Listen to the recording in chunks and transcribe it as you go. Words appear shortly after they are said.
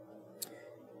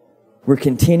We're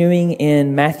continuing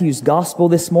in Matthew's Gospel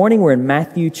this morning. We're in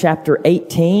Matthew chapter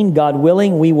 18. God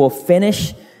willing, we will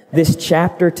finish this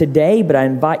chapter today, but I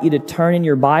invite you to turn in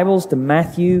your Bibles to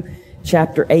Matthew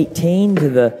chapter 18, to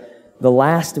the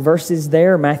last verses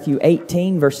there, Matthew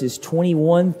 18, verses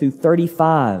 21 through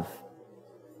 35.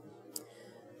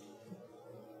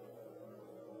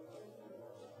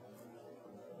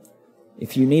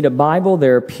 If you need a Bible,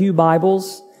 there are pew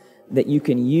Bibles that you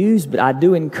can use, but I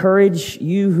do encourage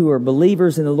you who are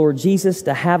believers in the Lord Jesus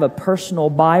to have a personal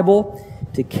Bible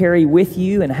to carry with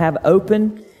you and have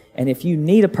open. And if you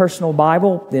need a personal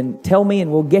Bible, then tell me and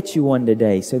we'll get you one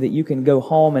today so that you can go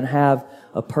home and have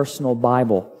a personal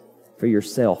Bible for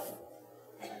yourself.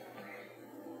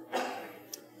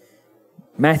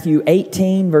 Matthew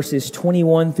 18, verses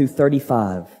 21 through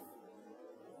 35.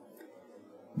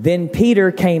 Then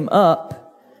Peter came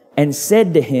up and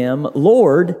said to him,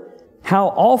 Lord, how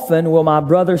often will my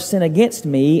brother sin against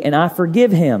me and I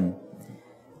forgive him?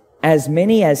 As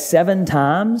many as 7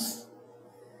 times?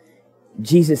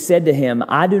 Jesus said to him,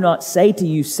 I do not say to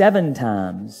you 7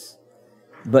 times,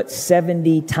 but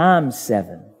 70 times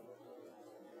 7.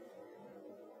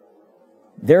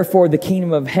 Therefore the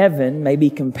kingdom of heaven may be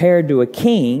compared to a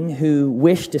king who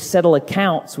wished to settle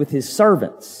accounts with his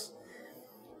servants.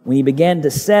 When he began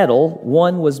to settle,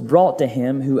 one was brought to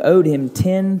him who owed him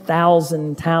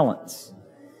 10,000 talents.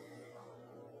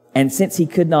 And since he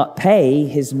could not pay,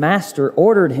 his master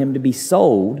ordered him to be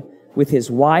sold with his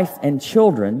wife and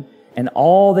children and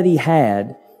all that he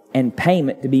had, and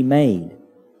payment to be made.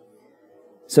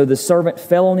 So the servant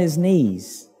fell on his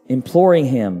knees, imploring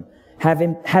him,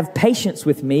 have patience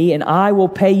with me, and I will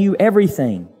pay you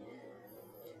everything.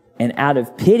 And out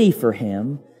of pity for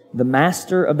him, the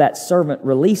master of that servant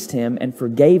released him and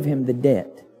forgave him the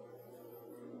debt.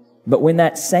 But when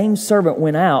that same servant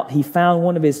went out, he found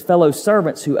one of his fellow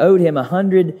servants who owed him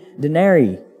 100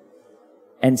 denarii.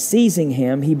 And seizing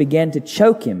him, he began to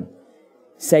choke him,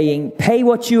 saying, Pay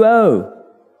what you owe.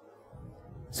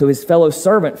 So his fellow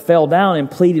servant fell down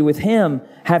and pleaded with him,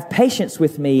 Have patience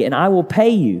with me, and I will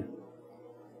pay you.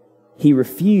 He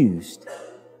refused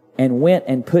and went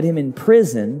and put him in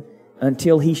prison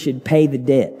until he should pay the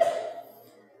debt.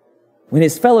 When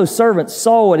his fellow servants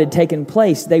saw what had taken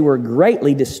place, they were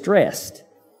greatly distressed,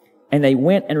 and they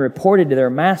went and reported to their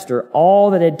master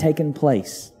all that had taken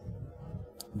place.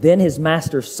 Then his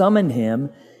master summoned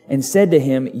him and said to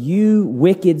him, You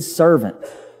wicked servant,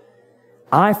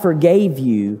 I forgave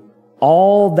you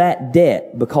all that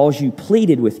debt because you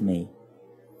pleaded with me.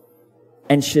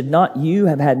 And should not you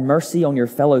have had mercy on your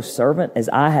fellow servant as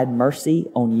I had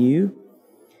mercy on you?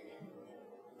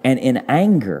 And in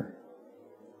anger,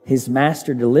 his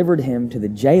master delivered him to the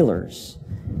jailers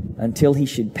until he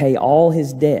should pay all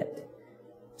his debt.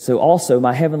 So also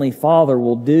my heavenly Father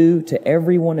will do to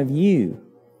every one of you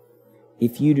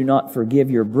if you do not forgive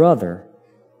your brother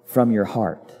from your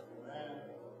heart.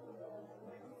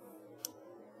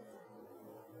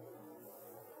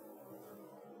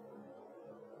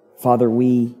 Father,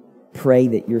 we pray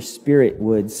that your Spirit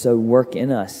would so work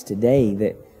in us today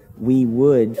that we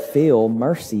would feel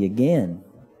mercy again.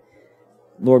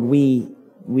 Lord, we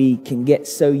can get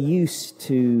so used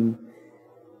to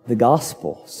the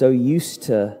gospel, so used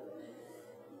to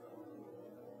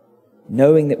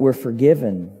knowing that we're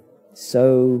forgiven,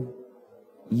 so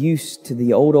used to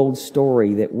the old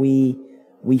story that we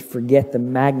forget the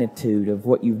magnitude of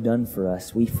what you've done for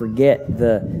us. We forget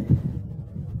the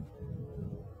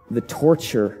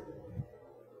torture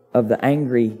of the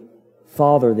angry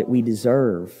Father that we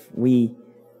deserve. We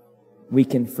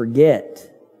can forget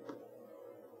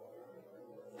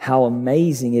how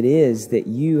amazing it is that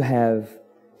you have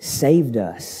saved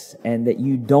us and that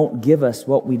you don't give us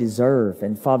what we deserve.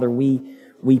 And Father,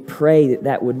 we pray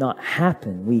that would not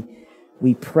happen.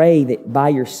 We pray that by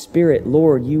your Spirit,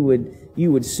 Lord, you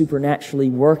would supernaturally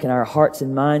work in our hearts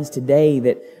and minds today,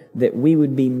 that we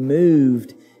would be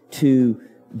moved to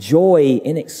joy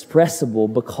inexpressible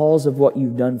because of what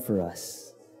you've done for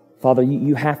us. Father,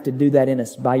 you have to do that in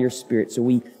us by your Spirit. So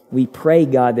we pray,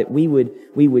 God, that we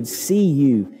would see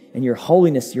you and your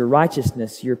holiness, your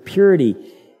righteousness, your purity.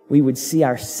 We would see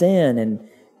our sin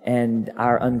and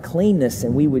our uncleanness,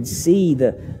 and we would see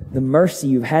the mercy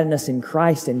you've had in us in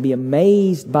Christ and be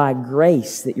amazed by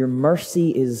grace that your mercy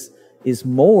is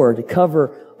more to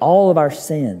cover all of our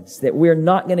sins, that we're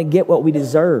not going to get what we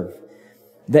deserve.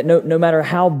 That no matter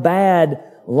how bad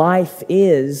life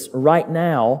is right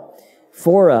now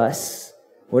for us,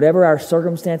 whatever our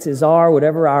circumstances are,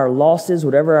 whatever our losses,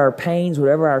 whatever our pains,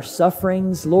 whatever our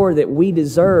sufferings, Lord, that we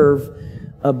deserve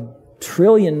a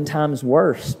trillion times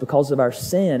worse because of our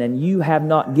sin, and you have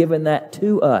not given that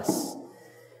to us.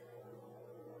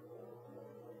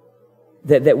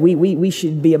 that we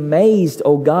should be amazed,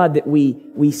 oh God, that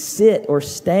we sit or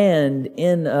stand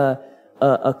in a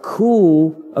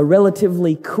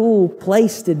relatively cool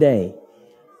place today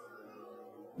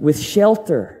with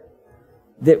shelter,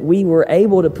 that we were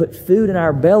able to put food in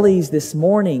our bellies this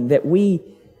morning, that we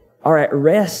are at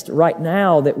rest right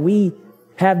now, that we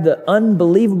have the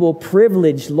unbelievable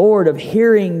privilege, Lord, of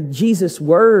hearing Jesus'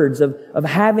 words, of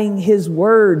having His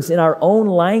words in our own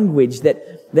language,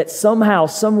 that somehow,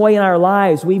 some way in our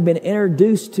lives, we've been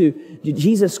introduced to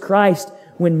Jesus Christ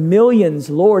when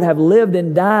millions, Lord, have lived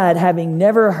and died having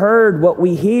never heard what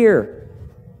we hear.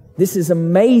 This is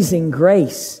amazing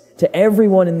grace to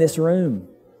everyone in this room.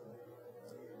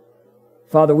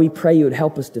 Father, we pray You would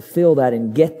help us to feel that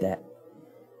and get that.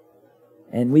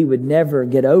 And we would never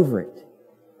get over it.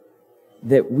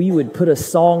 That we would put a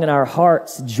song in our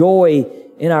hearts, joy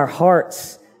in our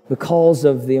hearts because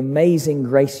of the amazing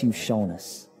grace You've shown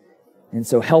us. And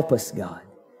so help us, God.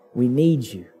 We need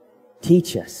You.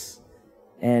 Teach us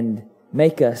and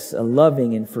make us a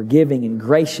loving and forgiving and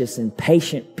gracious and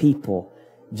patient people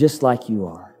just like You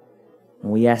are.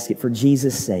 And we ask it for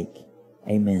Jesus' sake.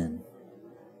 Amen.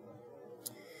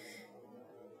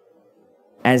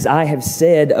 As I have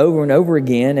said over and over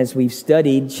again as we've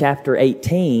studied chapter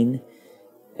 18,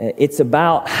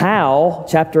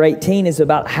 chapter 18 is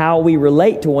about how we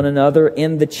relate to one another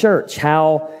in the church,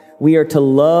 how we are to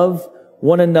love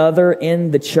one another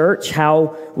in the church,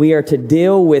 how we are to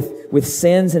deal with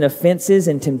sins and offenses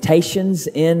and temptations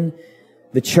in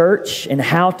the church, and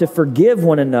how to forgive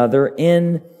one another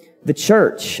in the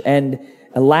church. And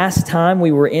last time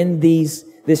we were in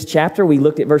this chapter, we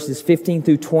looked at verses 15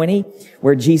 through 20,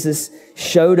 where Jesus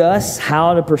showed us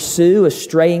how to pursue a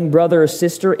straying brother or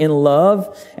sister in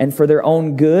love and for their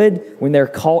own good when they're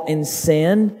caught in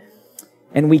sin.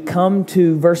 And we come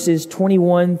to verses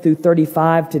 21 through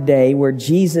 35 today, where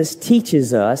Jesus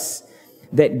teaches us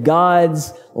that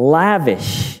God's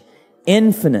lavish,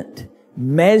 infinite,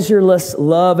 measureless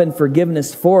love and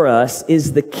forgiveness for us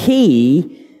is the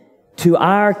key to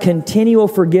our continual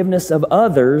forgiveness of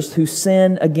others who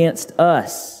sin against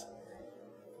us.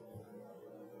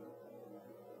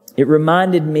 It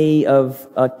reminded me of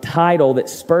a title that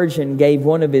Spurgeon gave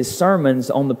one of his sermons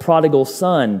on the prodigal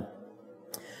son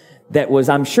that was,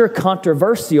 I'm sure,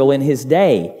 controversial in his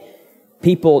day.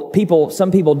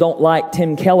 Some people don't like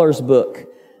Tim Keller's book,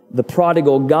 The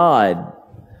Prodigal God.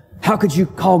 How could you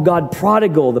call God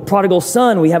prodigal? The prodigal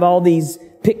son, we have all these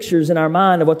pictures in our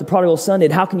mind of what the prodigal son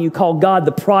did. How can you call God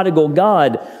the prodigal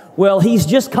God? Well, he's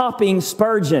just copying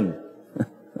Spurgeon,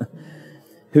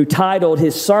 who titled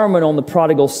his sermon on the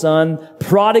prodigal son,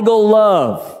 Prodigal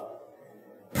Love.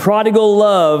 Prodigal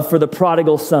love for the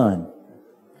prodigal son.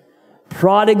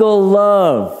 Prodigal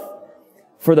love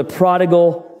for the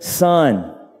prodigal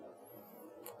son.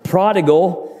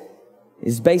 Prodigal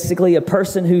is basically a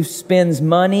person who spends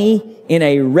money in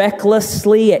a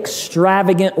recklessly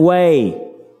extravagant way.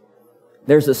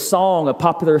 There's a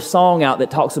popular song out that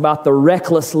talks about the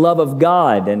reckless love of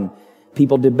God, and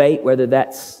people debate whether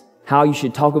that's how you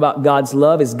should talk about God's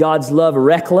love. Is God's love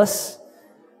reckless?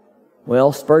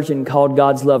 Well, Spurgeon called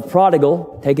God's love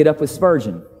prodigal. Take it up with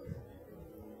Spurgeon.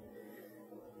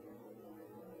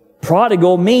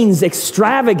 Prodigal means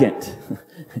extravagant.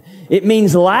 It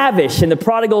means lavish. And the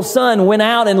prodigal son went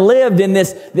out and lived in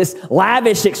this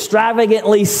lavish,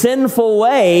 extravagantly sinful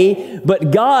way.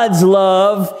 But God's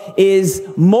love is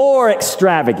more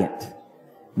extravagant,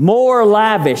 more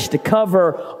lavish to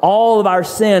cover all of our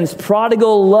sins.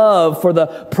 Prodigal love for the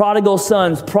prodigal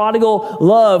sons. Prodigal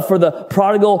love for the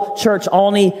prodigal church,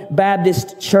 Olney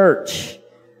Baptist Church.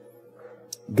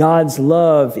 God's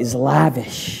love is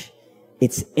lavish.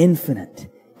 It's infinite.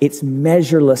 It's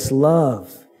measureless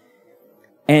love.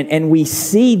 And we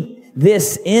see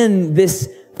this in this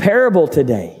parable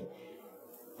today.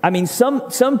 I mean,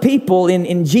 some people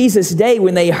in Jesus' day,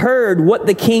 when they heard what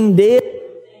the king did,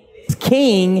 this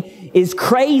king is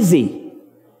crazy.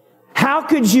 How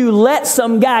could you let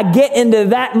some guy get into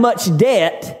that much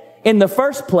debt in the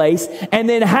first place? And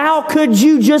then how could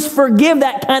you just forgive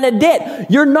that kind of debt?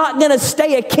 You're not going to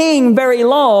stay a king very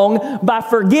long by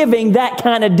forgiving that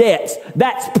kind of debt.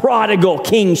 That's prodigal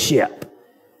kingship.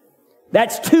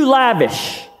 That's too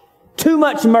lavish. Too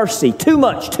much mercy. Too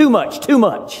much.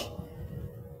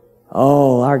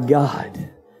 Oh, our God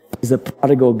is a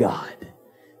prodigal God.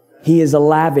 He is a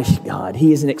lavish God.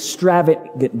 He is an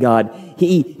extravagant God.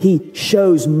 He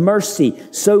shows mercy,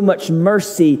 so much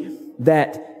mercy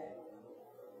that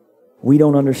we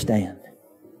don't understand.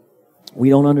 We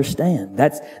don't understand.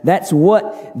 That's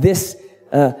what this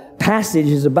passage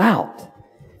is about.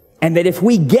 And that if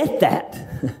we get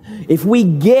that, if we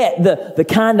get the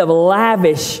kind of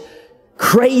lavish,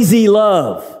 crazy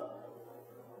love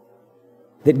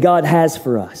that God has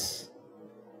for us,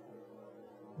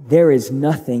 there is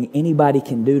nothing anybody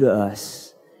can do to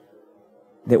us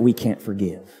that we can't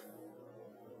forgive.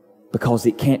 Because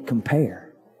it can't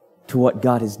compare to what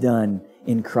God has done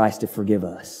in Christ to forgive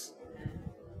us.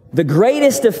 The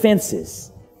greatest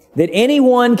offenses that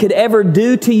anyone could ever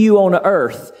do to you on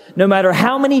earth, no matter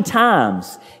how many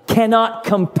times, cannot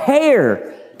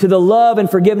compare to the love and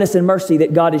forgiveness and mercy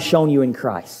that God has shown you in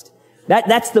Christ.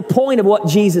 That's the point of what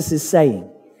Jesus is saying.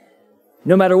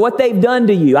 No matter what they've done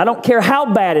to you, I don't care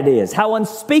how bad it is, how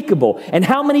unspeakable, and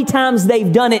how many times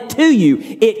they've done it to you,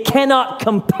 it cannot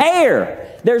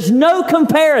compare. There's no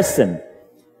comparison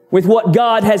with what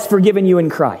God has forgiven you in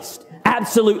Christ.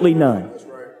 Absolutely none.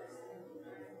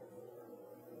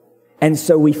 And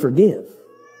so we forgive.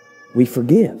 We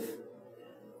forgive.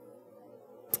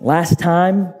 Last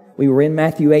time we were in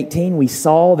Matthew 18, we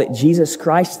saw that Jesus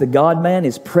Christ, the God-man,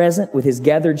 is present with His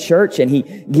gathered church, and He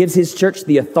gives His church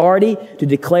the authority to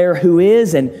declare who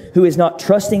is and who is not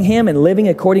trusting Him and living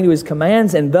according to His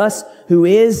commands, and thus who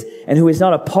is and who is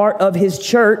not a part of His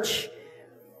church.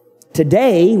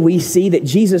 Today, we see that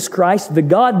Jesus Christ, the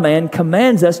God-man,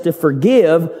 commands us to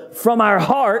forgive from our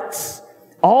hearts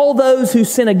all those who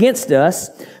sin against us,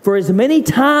 for as many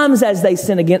times as they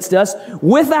sin against us,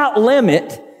 without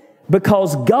limit,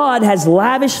 because God has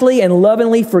lavishly and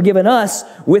lovingly forgiven us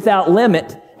without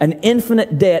limit an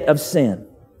infinite debt of sin.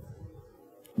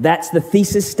 That's the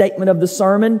thesis statement of the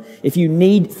sermon. If you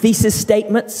need thesis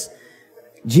statements,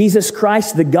 Jesus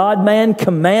Christ, the God-man,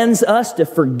 commands us to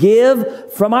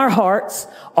forgive from our hearts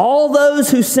all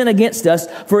those who sin against us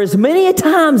for as many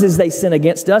times as they sin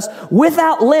against us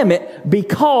without limit,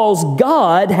 because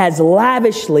God has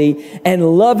lavishly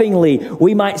and lovingly,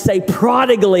 we might say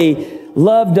prodigally,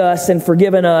 loved us and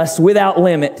forgiven us without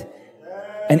limit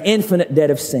an infinite debt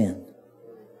of sin.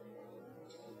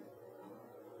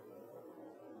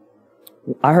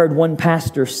 I heard one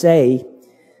pastor say,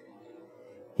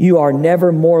 "You are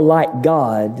never more like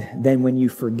God than when you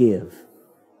forgive."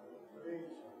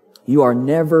 You are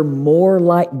never more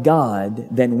like God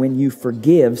than when you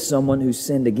forgive someone who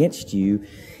sinned against you,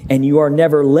 and you are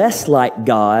never less like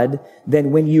God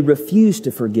than when you refuse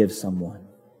to forgive someone.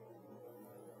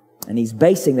 And he's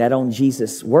basing that on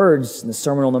Jesus' words in the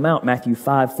Sermon on the Mount, Matthew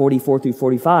 5:44 through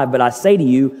 45. "But I say to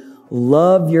you,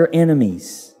 love your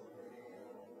enemies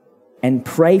and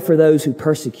pray for those who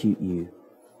persecute you,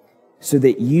 so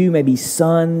that you may be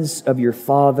sons of your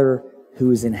Father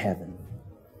who is in heaven."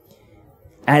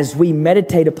 As we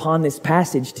meditate upon this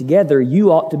passage together,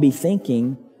 you ought to be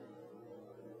thinking,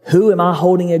 who am I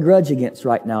holding a grudge against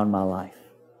right now in my life?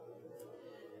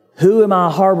 Who am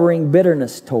I harboring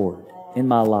bitterness toward in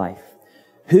my life?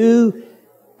 Who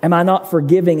am I not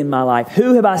forgiving in my life?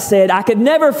 Who have I said, I could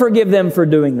never forgive them for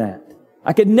doing that?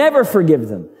 I could never forgive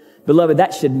them. Beloved,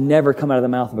 that should never come out of the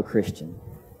mouth of a Christian.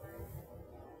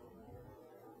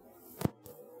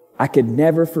 I could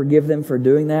never forgive them for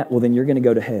doing that. Well, then you're going to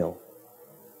go to hell.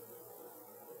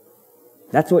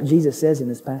 That's what Jesus says in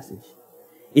this passage.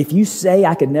 If you say,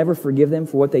 I could never forgive them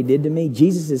for what they did to me,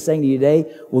 Jesus is saying to you today,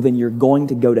 well, then you're going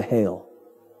to go to hell.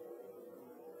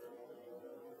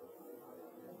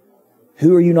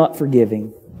 Who are you not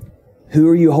forgiving? Who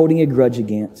are you holding a grudge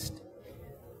against?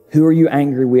 Who are you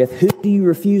angry with? Who do you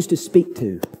refuse to speak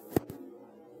to?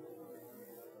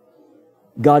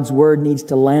 God's Word needs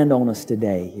to land on us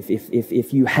today.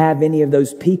 If you have any of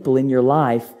those people in your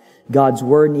life, God's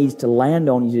Word needs to land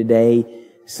on you today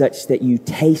such that you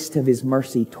taste of His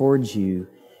mercy towards you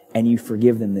and you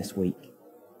forgive them this week.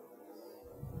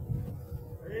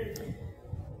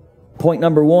 Point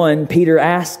number one, Peter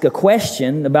asked a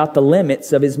question about the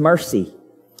limits of His mercy.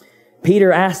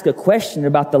 Peter asked a question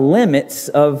about the limits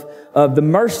of the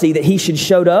mercy that he should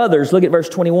show to others. Look at verse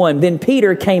 21. Then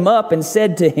Peter came up and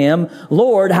said to him,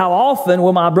 Lord, how often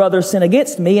will my brother sin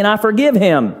against me and I forgive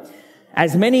him?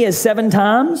 As many as 7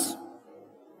 times?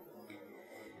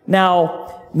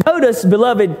 Now, notice,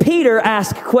 beloved, Peter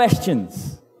asked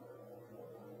questions.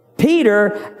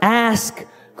 Peter asked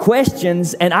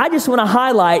questions, and I just want to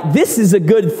highlight, this is a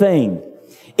good thing.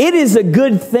 It is a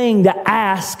good thing to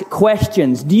ask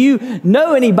questions. Do you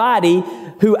know anybody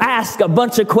who asks a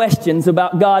bunch of questions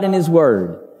about God and His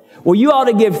Word? Well, you ought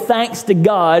to give thanks to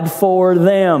God for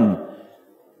them,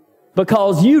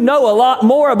 because you know a lot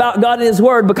more about God and His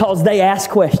Word because they ask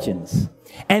questions.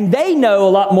 And they know a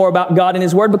lot more about God and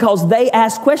His Word because they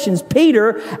ask questions.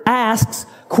 Peter asks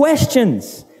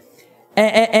questions.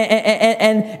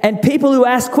 And people who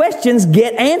ask questions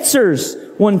get answers,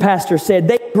 one pastor said.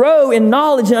 They grow in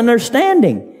knowledge and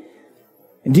understanding.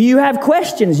 Do you have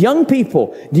questions, young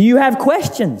people? Do you have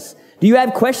questions? Do you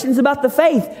have questions about the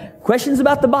faith? Questions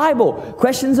about the Bible?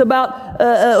 Questions about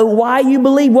why you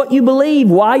believe what you believe?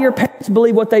 Why your parents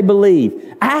believe what they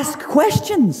believe? Ask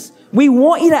questions. We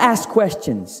want you to ask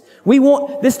questions. We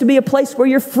want this to be a place where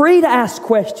you're free to ask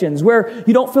questions, where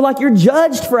you don't feel like you're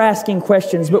judged for asking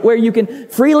questions, but where you can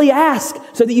freely ask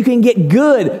so that you can get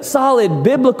good, solid,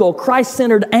 biblical,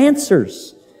 Christ-centered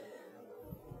answers.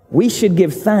 We should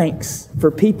give thanks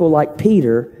for people like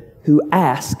Peter who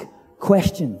ask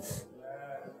questions.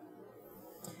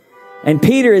 And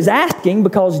Peter is asking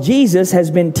because Jesus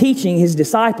has been teaching his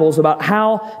disciples about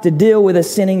how to deal with a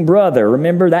sinning brother.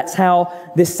 Remember, that's how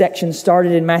this section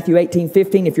started in Matthew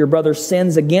 18:15. If your brother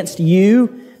sins against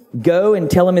you, go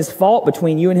and tell him his fault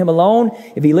between you and him alone.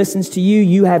 If he listens to you,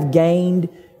 you have gained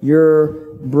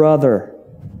your brother.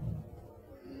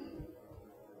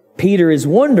 Peter is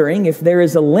wondering if there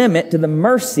is a limit to the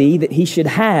mercy that he should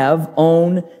have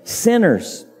on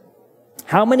sinners.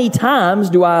 How many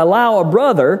times do I allow a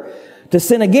brother to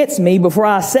sin against me before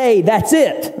I say, that's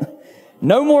it?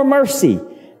 No more mercy.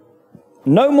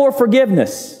 No more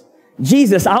forgiveness.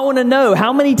 Jesus, I want to know,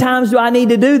 how many times do I need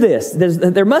to do this?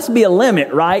 There must be a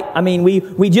limit, right? I mean,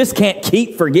 we just can't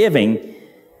keep forgiving.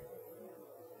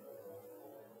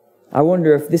 I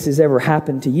wonder if this has ever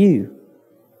happened to you.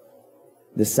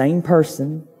 The same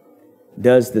person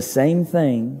does the same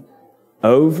thing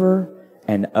over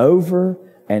and over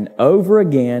and over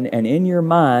again, and in your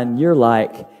mind, you're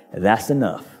like, that's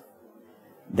enough.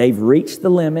 They've reached the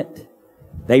limit.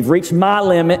 They've reached my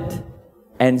limit.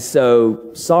 And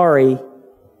so, sorry,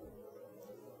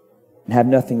 have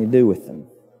nothing to do with them.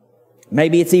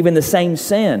 Maybe it's even the same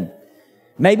sin.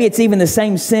 Maybe it's even the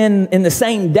same sin in the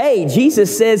same day.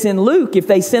 Jesus says in Luke, if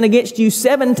they sin against you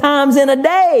 7 times in a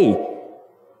day,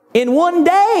 in one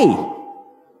day.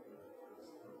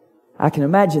 I can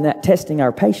imagine that testing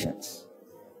our patience.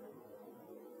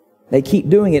 They keep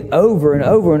doing it over and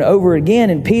over and over again,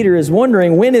 and Peter is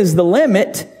wondering, when is the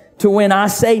limit to when I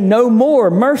say no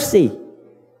more mercy?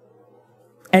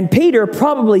 And Peter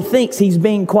probably thinks he's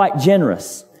being quite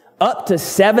generous. Up to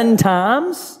 7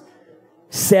 times.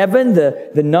 7,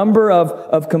 the number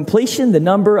of completion, the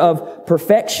number of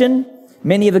perfection.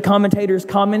 Many of the commentators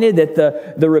commented that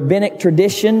the rabbinic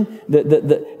tradition,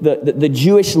 the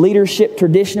Jewish leadership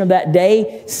tradition of that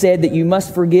day said that you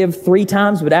must forgive 3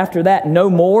 times, but after that, no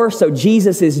more. So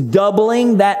Jesus is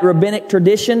doubling that rabbinic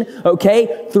tradition.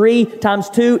 Okay, 3 times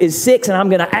 2 is 6, and I'm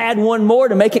going to add 1 more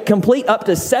to make it complete, up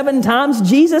to 7 times.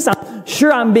 Jesus, I'm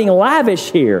sure I'm being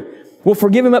lavish here. We'll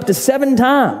forgive him up to 7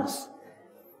 times.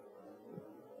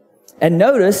 And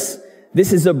notice,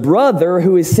 this is a brother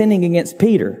who is sinning against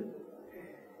Peter.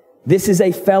 This is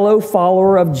a fellow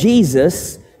follower of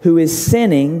Jesus who is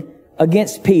sinning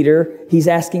against Peter. He's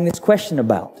asking this question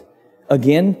about.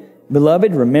 Again,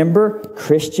 beloved, remember,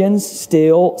 Christians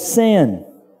still sin.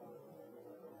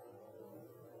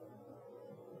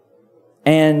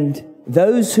 And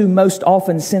those who most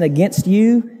often sin against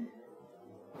you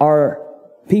are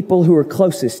people who are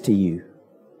closest to you.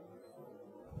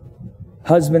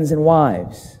 Husbands and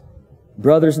wives,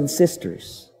 brothers and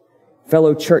sisters,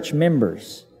 fellow church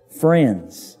members,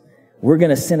 friends. We're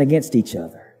going to sin against each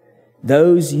other.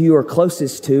 Those you are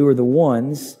closest to are the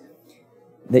ones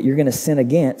that you're going to sin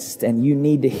against, and you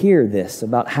need to hear this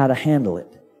about how to handle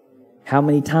it, how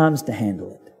many times to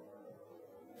handle it.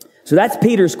 So that's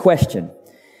Peter's question.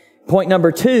 Point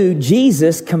number 2,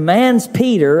 Jesus commands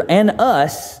Peter and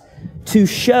us to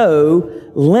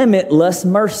show limitless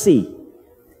mercy.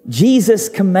 Jesus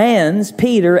commands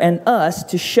Peter and us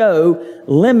to show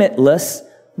limitless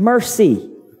mercy.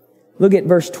 Look at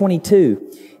verse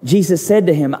 22. Jesus said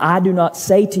to him, I do not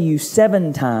say to you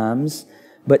 7 times,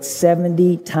 but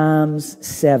 70 times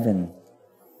 7.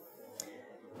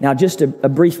 Now, just a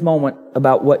brief moment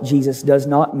about what Jesus does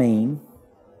not mean.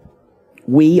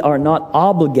 We are not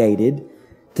obligated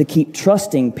to keep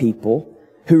trusting people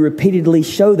who repeatedly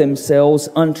show themselves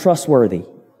untrustworthy.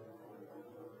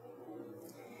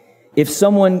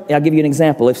 I'll give you an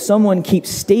example. If someone keeps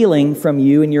stealing from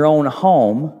you in your own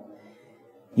home,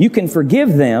 you can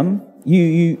forgive them.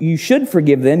 You should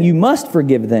forgive them. You must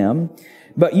forgive them.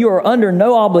 But you are under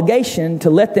no obligation to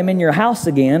let them in your house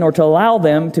again or to allow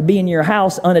them to be in your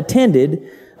house unattended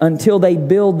until they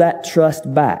build that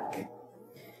trust back.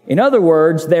 In other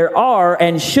words, there are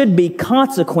and should be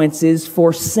consequences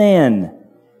for sin.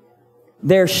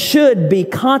 There should be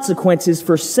consequences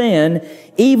for sin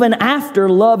even after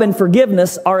love and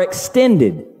forgiveness are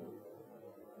extended.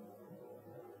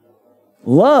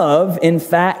 Love, in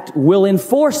fact, will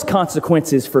enforce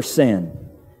consequences for sin.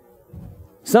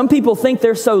 Some people think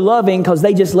they're so loving because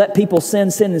they just let people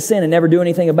sin and never do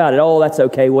anything about it. Oh, that's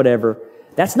okay, whatever.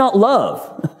 That's not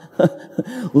love.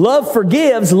 Love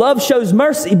forgives, love shows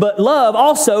mercy, but love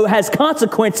also has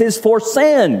consequences for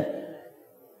sin.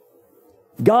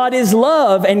 God is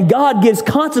love, and God gives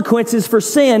consequences for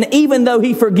sin even though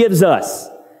He forgives us.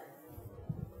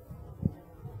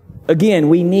 Again,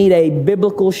 we need a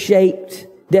biblical-shaped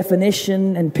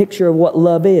definition and picture of what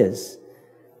love is.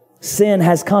 Sin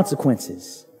has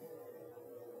consequences.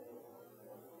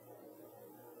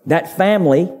 That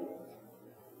family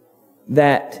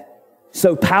that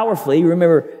so powerfully,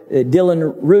 remember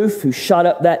Dylan Roof, who shot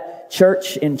up that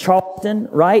church in Charleston,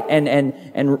 right?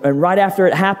 And right after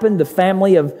it happened, the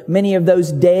family of many of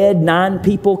those dead, 9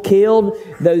 people killed,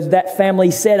 that family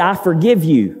said, I forgive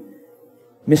you,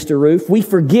 Mr. Roof. We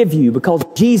forgive you because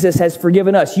Jesus has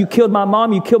forgiven us. You killed my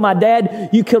mom, you killed my dad,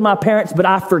 you killed my parents, but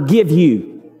I forgive you.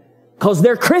 Because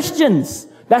they're Christians.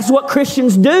 That's what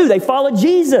Christians do. They follow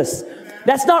Jesus.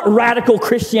 That's not radical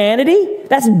Christianity.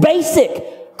 That's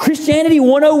basic Christianity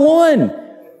 101.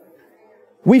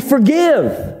 We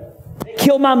forgive. They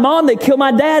killed my mom, they killed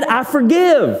my dad. I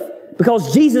forgive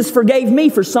because Jesus forgave me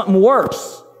for something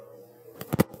worse.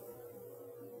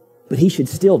 But he should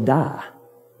still die.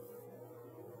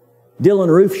 Dylan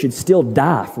Roof should still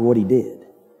die for what he did.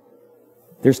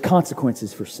 There's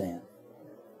consequences for sin,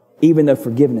 even though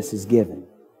forgiveness is given.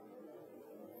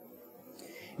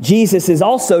 Jesus is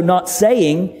also not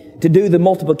saying to do the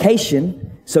multiplication,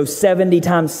 so 70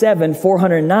 times 7,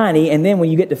 490, and then when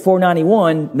you get to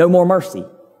 491, no more mercy.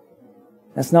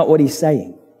 That's not what he's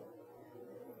saying.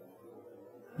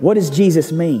 What does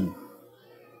Jesus mean?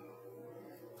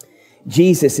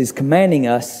 Jesus is commanding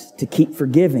us to keep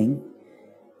forgiving,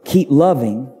 keep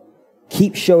loving,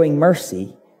 keep showing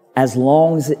mercy as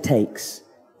long as it takes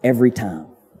every time.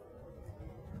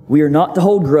 We are not to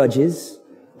hold grudges.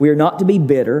 We are not to be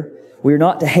bitter. We are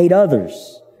not to hate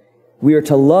others. We are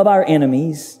to love our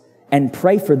enemies and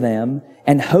pray for them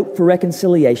and hope for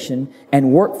reconciliation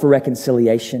and work for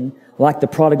reconciliation like the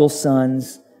prodigal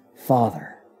son's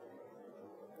father.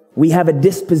 We have a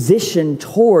disposition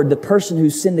toward the person who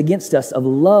sinned against us of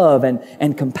love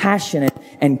and compassion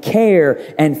and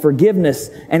care and forgiveness,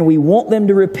 and we want them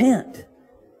to repent.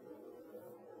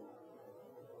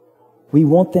 We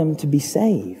want them to be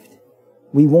saved.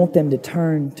 We want them to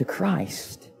turn to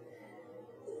Christ.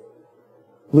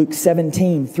 Luke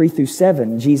 17,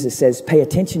 3-7, Jesus says, pay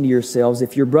attention to yourselves.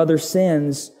 If your brother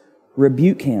sins,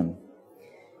 rebuke him.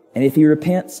 And if he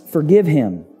repents, forgive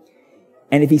him.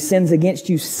 And if he sins against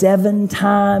you 7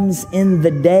 times in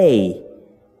the day,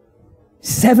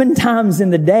 7 times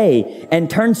in the day, and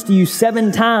turns to you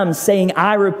 7 times saying,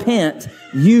 I repent,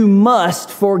 you must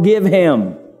forgive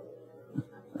him.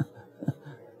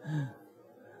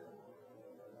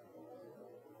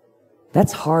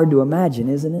 That's hard to imagine,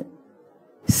 isn't it?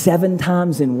 7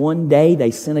 times in one day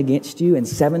they sin against you, and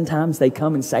 7 times they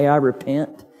come and say, I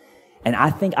repent. And I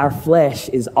think our flesh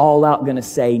is all out going to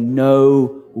say,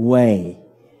 no way.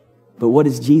 But what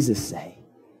does Jesus say?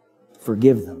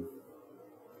 Forgive them.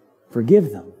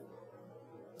 Forgive them.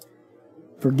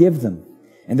 Forgive them.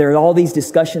 And there are all these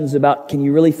discussions about, can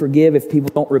you really forgive if people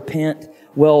don't repent?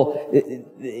 Well,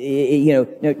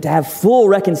 to have full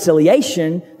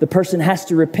reconciliation, the person has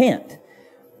to repent.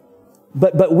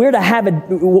 But we're to have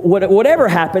whatever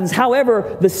happens,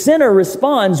 however the sinner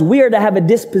responds, we are to have a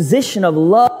disposition of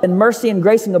love and mercy and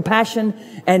grace and compassion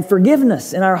and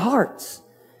forgiveness in our hearts.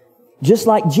 Just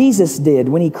like Jesus did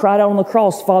when He cried out on the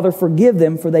cross, Father, forgive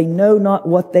them, for they know not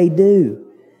what they do.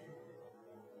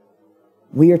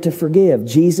 We are to forgive.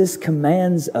 Jesus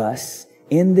commands us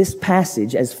in this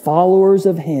passage as followers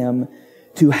of Him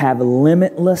to have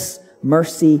limitless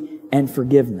mercy and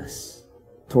forgiveness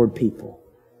toward people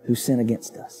who sin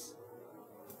against us.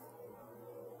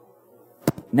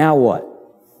 Now what?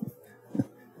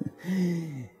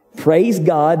 Praise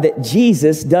God that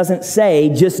Jesus doesn't say,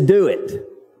 just do it.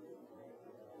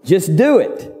 Just do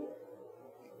it.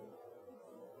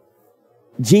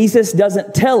 Jesus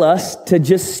doesn't tell us to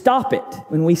just stop it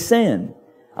when we sin.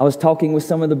 I was talking with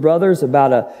some of the brothers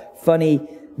about a funny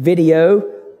video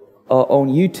on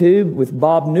YouTube with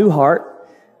Bob Newhart,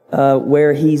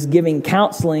 where he's giving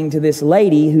counseling to this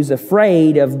lady who's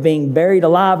afraid of being buried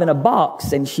alive in a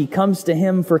box, and she comes to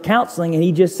him for counseling, and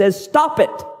he just says, stop it.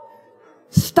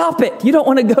 Stop it. You don't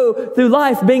want to go through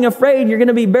life being afraid you're going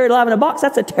to be buried alive in a box.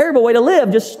 That's a terrible way to live.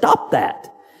 Just stop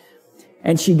that.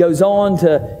 And she goes on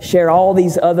to share all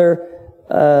these other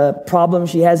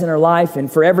problems she has in her life,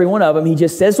 and for every one of them, he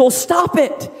just says, well, stop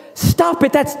it. Stop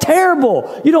it. That's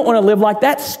terrible. You don't want to live like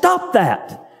that. Stop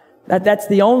that. That's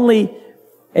the only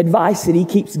advice that he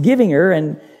keeps giving her,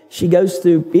 and she goes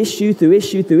through issue through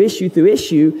issue through issue through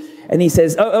issue, and he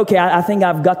says, "Oh, okay, I think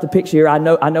I've got the picture here. I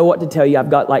know what to tell you. I've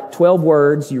got like 12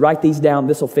 words. You write these down.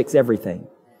 This will fix everything.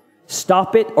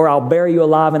 Stop it, or I'll bury you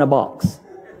alive in a box."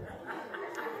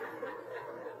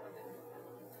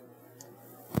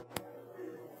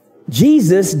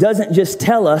 Jesus doesn't just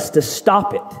tell us to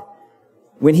stop it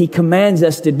when he commands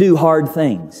us to do hard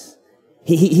things.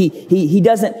 He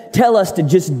doesn't tell us to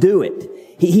just do it.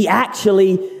 He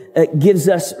actually gives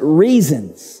us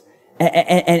reasons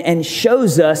and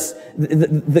shows us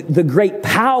the great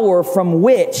power from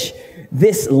which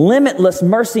this limitless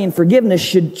mercy and forgiveness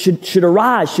should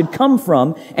arise, should come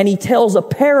from. And he tells a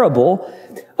parable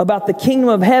about the kingdom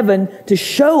of heaven to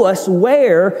show us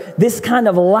where this kind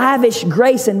of lavish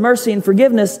grace and mercy and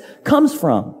forgiveness comes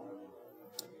from.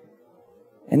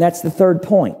 And that's the third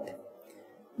point.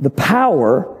 The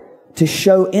power to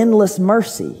show endless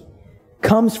mercy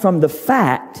comes from the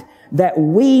fact that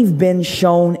we've been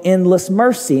shown endless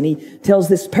mercy. And he tells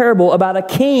this parable about a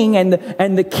king, and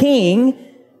the king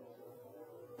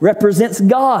represents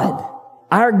God,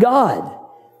 our God.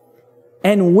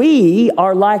 And we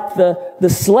are like the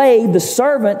slave, the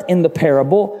servant in the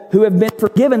parable, who have been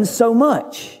forgiven so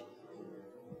much.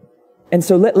 And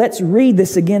so let's read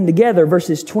this again together,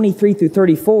 verses 23 through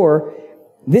 34.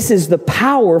 This is the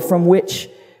power from which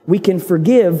we can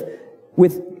forgive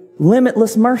with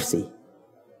limitless mercy.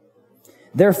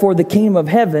 "Therefore, the kingdom of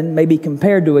heaven may be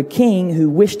compared to a king who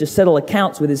wished to settle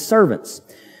accounts with his servants.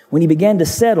 When he began to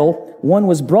settle, one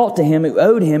was brought to him who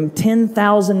owed him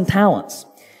 10,000 talents.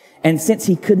 And since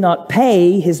he could not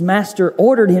pay, his master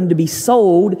ordered him to be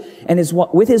sold and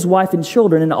with his wife and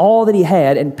children and all that he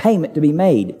had, and payment to be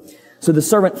made. So the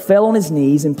servant fell on his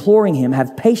knees, imploring him,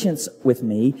 'Have patience with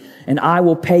me, and I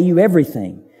will pay you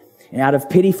everything.' And out of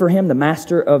pity for him, the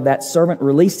master of that servant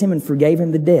released him and forgave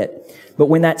him the debt. But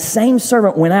when that same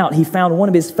servant went out, he found one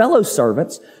of his fellow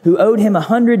servants who owed him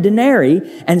 100 denarii,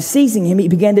 and seizing him, he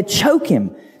began to choke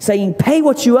him, saying, 'Pay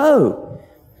what you owe.'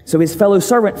 So his fellow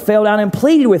servant fell down and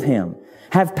pleaded with him,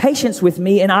 'Have patience with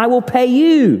me, and I will pay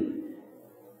you.'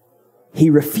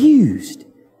 He refused,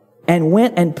 and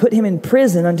went and put him in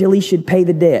prison until he should pay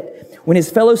the debt. When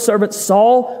his fellow servants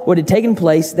saw what had taken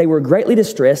place, they were greatly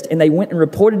distressed, and they went and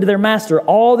reported to their master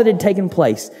all that had taken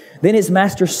place. Then his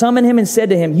master summoned him and said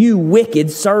to him, 'You wicked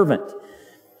servant,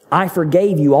 I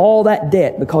forgave you all that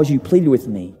debt because you pleaded with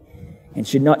me. And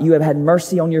should not you have had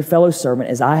mercy on your fellow servant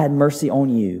as I had mercy on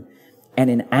you?' And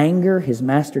in anger, his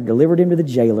master delivered him to the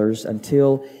jailers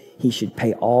until he should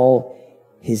pay all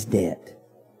his debt."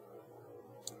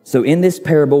 So in this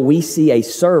parable, we see a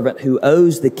servant who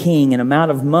owes the king an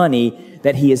amount of money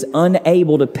that he is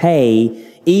unable to pay,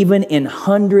 even in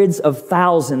hundreds of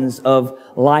thousands of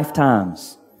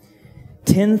lifetimes.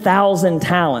 10,000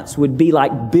 talents would be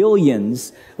like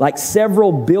billions, like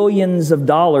several billions of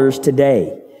dollars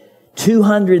today.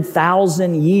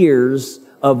 200,000 years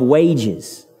of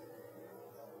wages.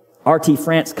 R.T.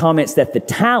 France comments that the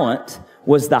talent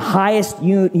was the highest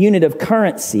unit of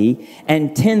currency,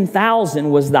 and 10,000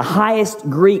 was the highest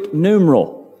Greek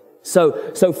numeral. So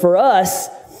for us,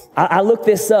 I looked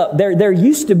this up. There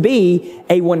used to be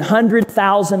a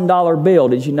 $100,000 bill.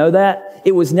 Did you know that?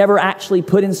 It was never actually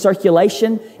put in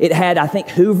circulation. It had, I think,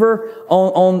 Hoover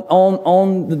on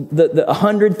the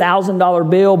 $100,000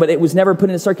 bill, but it was never put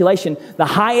into circulation. The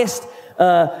highest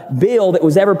bill that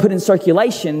was ever put in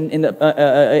circulation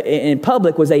in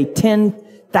public was a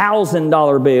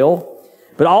 $10,000 bill.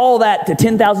 But all that, the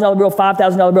 $10,000 bill,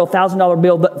 $5,000 bill, $1,000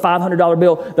 bill, $500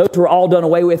 bill, those were all done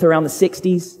away with around the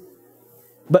 60s.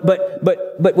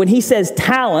 But when he says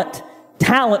talent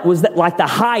was like the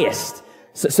highest.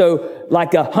 So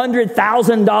like a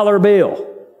 $100,000 bill.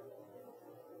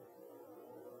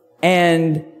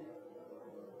 And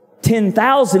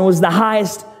 10,000 was the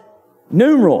highest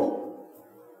numeral.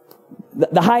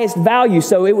 The highest value.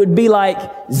 So it would be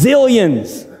like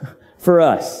zillions for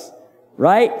us.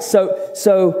 Right?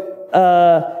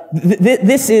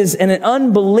 This is an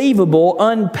unbelievable,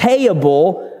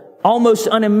 unpayable, almost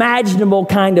unimaginable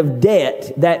kind of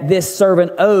debt that this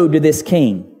servant owed to this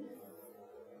king.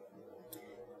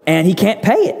 And he can't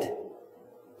pay it.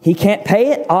 He can't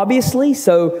pay it, obviously.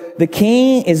 So the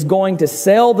king is going to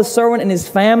sell the servant and his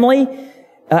family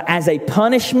as a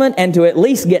punishment, and to at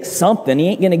least get something. He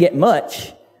ain't going to get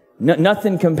much.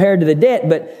 Nothing compared to the debt,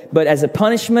 but as a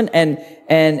punishment and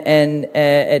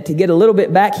to get a little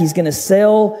bit back, he's going to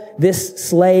sell this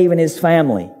slave and his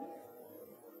family.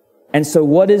 And so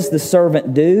what does the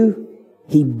servant do?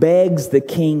 He begs the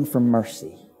king for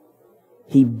mercy.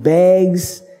 He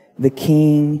begs the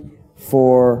king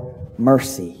for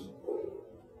mercy.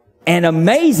 And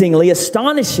amazingly,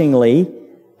 astonishingly,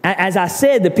 as I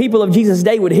said, the people of Jesus'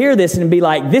 day would hear this and be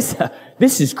like,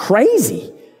 this is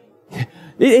crazy.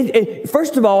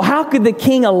 First of all, how could the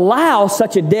king allow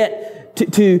such a debt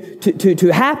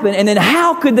to happen? And then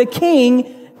how could the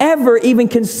king ever even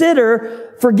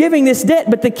consider forgiving this debt?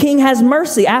 But the king has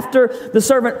mercy. After the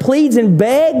servant pleads and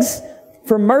begs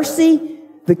for mercy,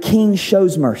 the king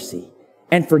shows mercy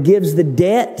and forgives the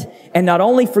debt. And not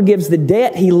only forgives the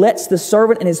debt, he lets the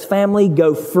servant and his family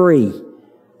go free.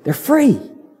 They're free.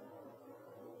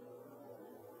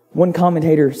 One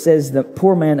commentator says the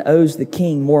poor man owes the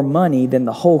king more money than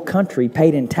the whole country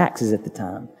paid in taxes at the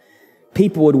time.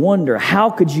 People would wonder, how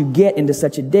could you get into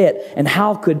such a debt? And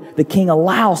how could the king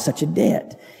allow such a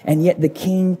debt? And yet the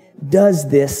king does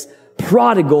this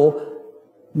prodigal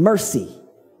mercy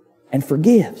and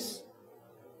forgives.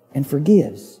 And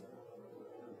forgives.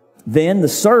 Then the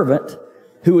servant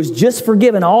who was just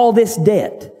forgiven all this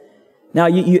debt. Now,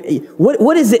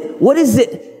 what is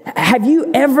it? Have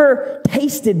you ever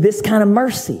tasted this kind of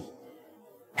mercy?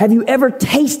 Have you ever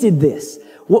tasted this?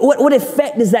 What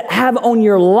effect does that have on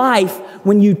your life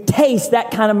when you taste that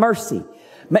kind of mercy?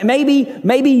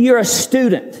 Maybe you're a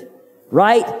student,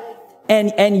 right?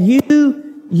 And you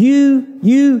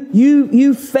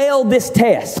failed this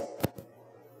test.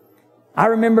 I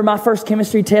remember my first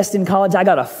chemistry test in college. I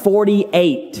got a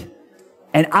 48.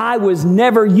 And I was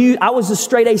a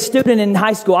straight A student in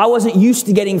high school. I wasn't used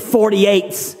to getting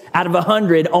 48s out of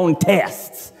 100 on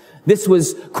tests. This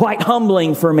was quite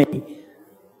humbling for me.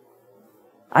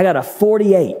 I got a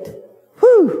 48.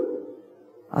 Whew!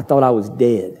 I thought I was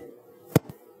dead.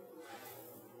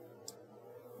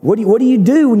 What do you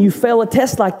do when you fail a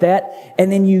test like that?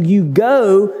 And then you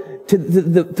go to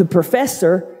the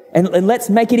professor and let's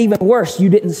make it even worse. You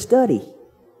didn't study.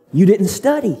 You didn't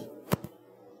study.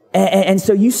 And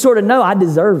so you sort of know, I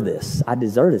deserve this. I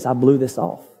blew this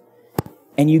off.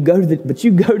 And you go to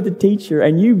the teacher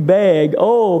and you beg,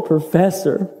 oh,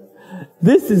 professor,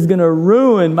 this is going to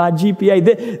ruin my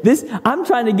GPA. I'm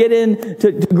trying to get in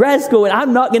to grad school and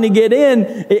I'm not going to get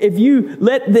in if you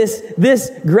let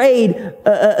this grade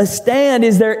stand.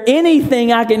 Is there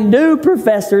anything I can do,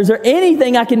 professor? Is there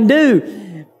anything I can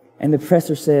do? And the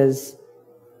professor says,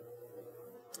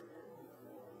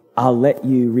 I'll let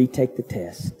you retake the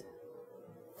test.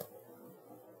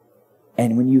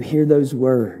 And when you hear those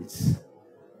words,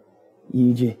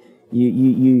 you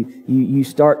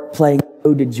start playing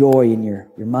Ode to Joy in your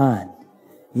mind.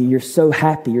 You're so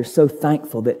happy, you're so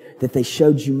thankful that they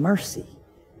showed you mercy.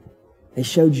 They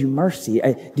showed you mercy.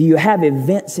 Do you have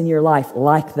events in your life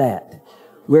like that,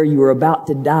 where you were about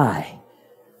to die,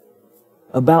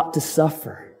 about to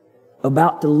suffer,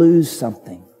 about to lose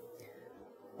something,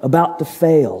 about to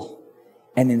fail,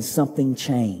 and then something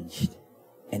changed,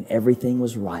 and everything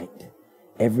was right.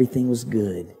 Everything was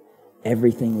good.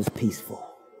 Everything was peaceful.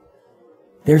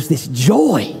 There's this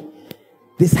joy,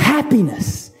 this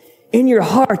happiness in your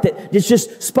heart that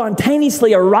just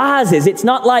spontaneously arises. It's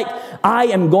not like, I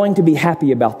am going to be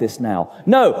happy about this now.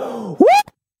 No.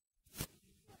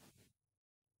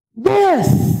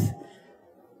 Yes.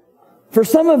 For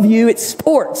some of you, it's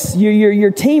sports.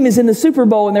 Your team is in the Super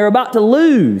Bowl and they're about to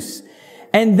lose.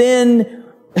 And then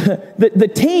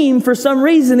the team, for some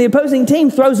reason, the opposing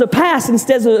team throws a pass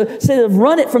instead of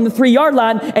run it from the 3-yard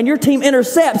line, and your team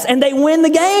intercepts, and they win the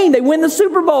game. They win the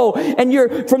Super Bowl, and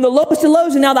you're from the lowest to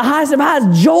lows, and now the highest of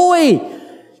highs.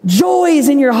 Joy is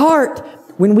in your heart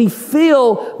when we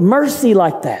feel mercy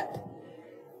like that.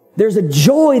 There's a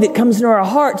joy that comes into our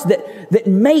hearts that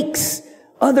makes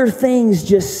other things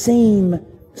just seem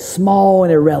small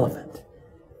and irrelevant.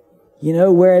 You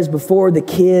know, whereas before the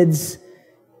kids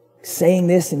saying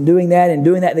this and doing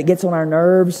that gets on our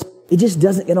nerves, it just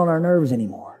doesn't get on our nerves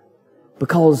anymore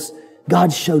because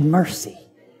God showed mercy.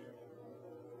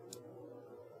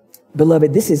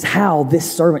 Beloved, this is how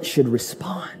this servant should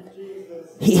respond.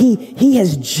 He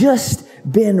has just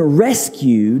been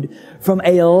rescued from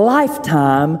a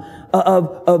lifetime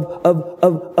of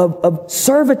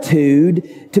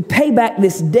servitude to pay back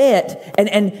this debt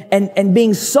and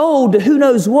being sold to who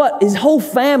knows what, his whole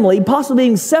family, possibly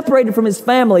being separated from his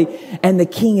family, and the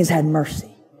king has had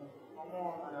mercy.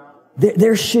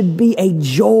 There should be a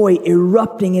joy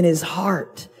erupting in his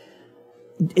heart,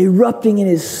 erupting in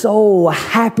his soul, a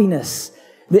happiness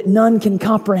that none can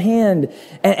comprehend.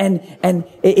 And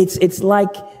it's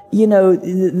like, you know,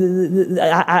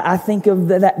 I think of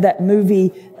that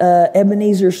movie,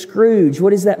 Ebenezer Scrooge.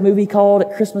 What is that movie called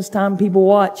at Christmas time people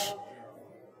watch?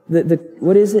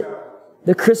 What is it?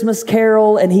 the Christmas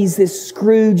Carol, and he's this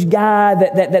Scrooge guy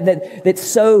that's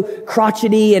so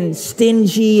crotchety and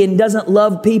stingy and doesn't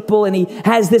love people, and he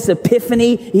has this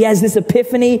epiphany.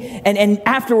 And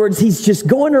afterwards he's just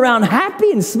going around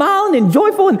happy and smiling and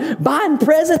joyful and buying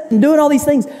presents and doing all these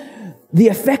things. The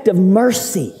effect of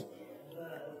mercy,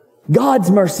 God's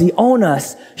mercy on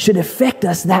us, should affect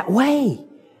us that way.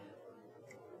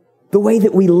 The way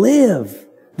that we live,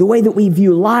 the way that we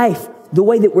view life, the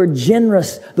way that we're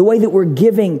generous, the way that we're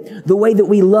giving, the way that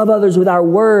we love others with our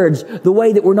words, the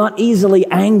way that we're not easily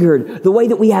angered, the way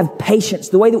that we have patience,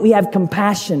 the way that we have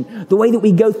compassion, the way that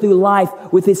we go through life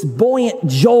with this buoyant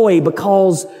joy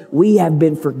because we have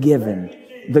been forgiven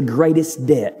the greatest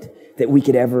debt that we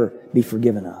could ever be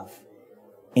forgiven of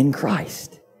in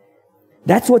Christ.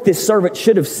 That's what this servant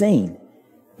should have seen,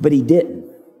 but he didn't.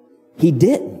 He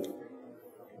didn't.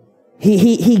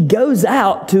 He goes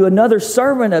out to another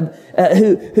servant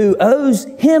who owes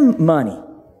him money.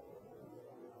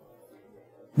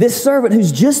 This servant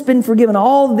who's just been forgiven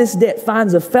all of this debt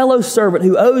finds a fellow servant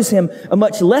who owes him a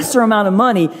much lesser amount of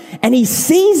money, and he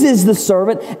seizes the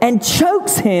servant and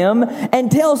chokes him and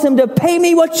tells him to pay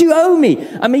me what you owe me.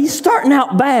 I mean, he's starting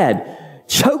out bad.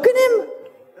 Choking him?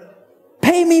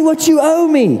 Pay me what you owe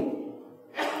me.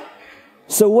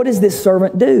 So what does this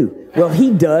servant do? Well,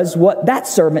 he does what that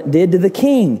servant did to the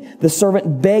king. The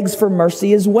servant begs for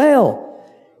mercy as well.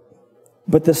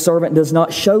 But the servant does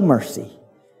not show mercy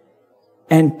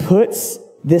and puts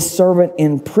this servant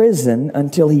in prison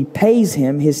until he pays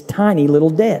him his tiny little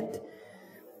debt.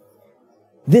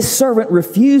 This servant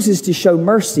refuses to show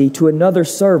mercy to another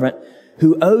servant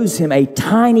who owes him a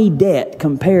tiny debt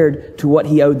compared to what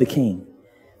he owed the king.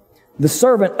 The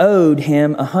servant owed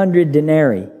him 100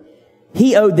 denarii.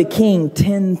 He owed the king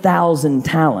 10,000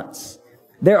 talents.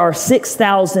 There are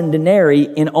 6,000 denarii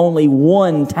in only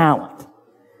one talent.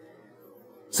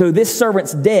 So this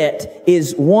servant's debt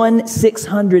is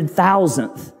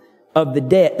 1/600,000th of the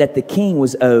debt that the king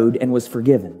was owed and was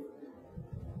forgiven.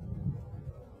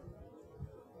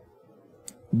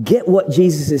 Get what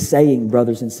Jesus is saying,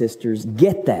 brothers and sisters.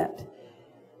 Get that.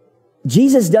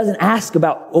 Jesus doesn't ask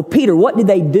about, oh, Peter, what did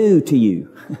they do to you?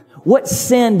 What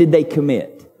sin did they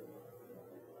commit?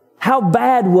 How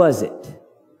bad was it?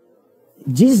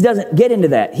 Jesus doesn't get into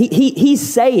that. He's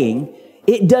saying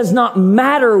it does not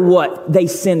matter what they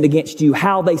sinned against you,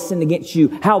 how they sinned against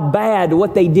you, how bad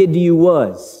what they did to you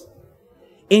was.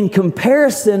 In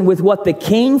comparison with what the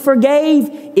king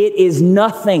forgave, it is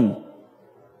nothing.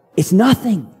 It's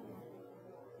nothing.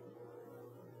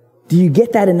 Do you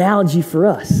get that analogy for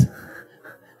us?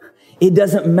 It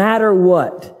doesn't matter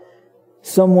what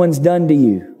someone's done to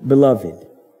you, beloved,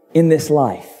 in this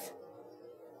life.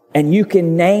 And you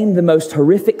can name the most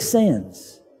horrific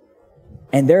sins.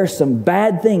 And there are some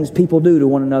bad things people do to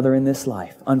one another in this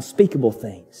life. Unspeakable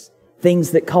things.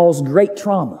 Things that cause great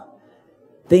trauma.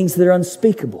 Things that are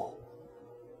unspeakable.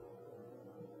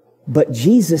 But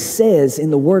Jesus says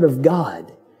in the Word of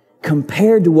God,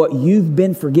 compared to what you've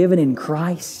been forgiven in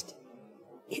Christ,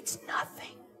 it's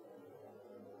nothing.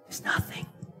 It's nothing.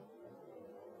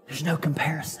 There's no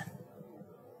comparison.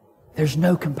 There's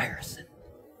no comparison.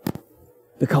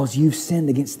 Because you've sinned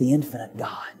against the infinite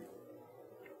God.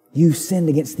 You've sinned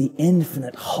against the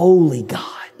infinite, holy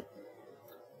God.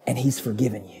 And He's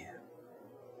forgiven you.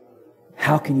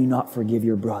 How can you not forgive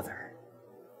your brother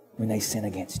when they sin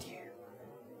against you?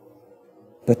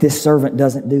 But this servant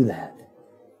doesn't do that.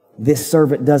 This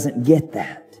servant doesn't get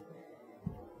that.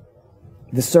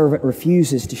 The servant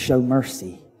refuses to show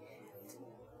mercy.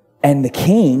 And the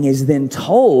king is then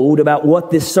told about what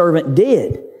this servant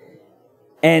did.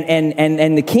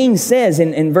 And the king says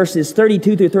in verses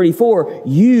 32 through 34,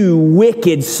 you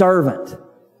wicked servant.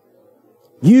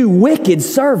 You wicked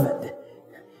servant.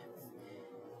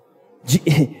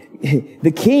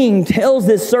 The king tells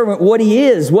this servant what he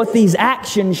is, what these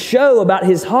actions show about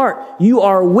his heart. You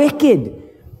are wicked.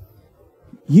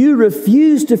 You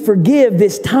refuse to forgive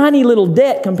this tiny little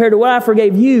debt compared to what I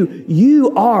forgave you.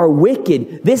 You are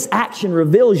wicked. This action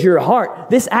reveals your heart.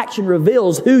 This action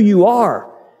reveals who you are.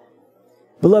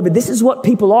 Beloved, this is what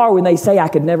people are when they say, I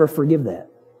could never forgive that.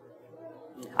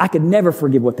 I could never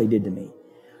forgive what they did to me.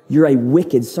 You're a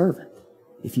wicked servant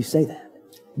if you say that.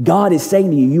 God is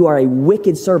saying to you, you are a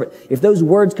wicked servant. If those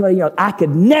words come out of your mouth, I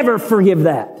could never forgive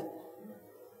that.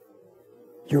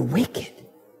 You're wicked.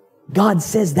 God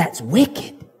says that's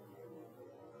wicked.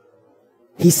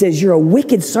 He says, you're a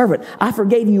wicked servant. I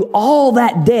forgave you all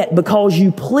that debt because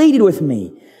you pleaded with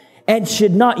me. And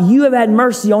should not you have had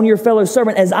mercy on your fellow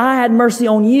servant as I had mercy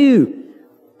on you?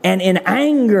 And in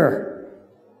anger,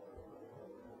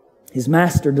 his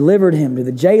master delivered him to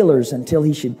the jailers until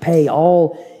he should pay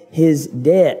all his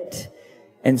debt.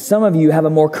 And some of you have a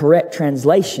more correct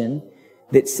translation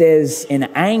that says, in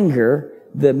anger,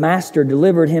 the master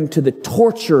delivered him to the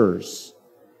torturers.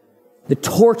 The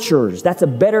torturers. That's a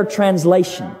better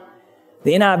translation.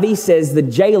 The NIV says the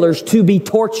jailers to be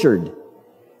tortured.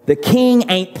 The king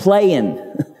ain't playing.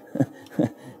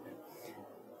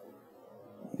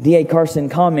 D.A. Carson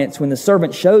comments, when the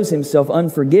servant shows himself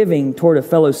unforgiving toward a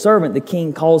fellow servant, the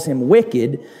king calls him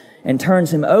wicked and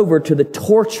turns him over to the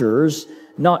torturers,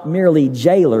 not merely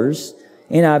jailers.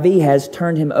 NIV has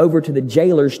turned him over to the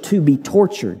jailers to be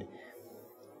tortured.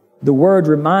 The word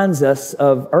reminds us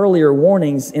of earlier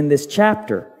warnings in this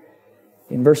chapter.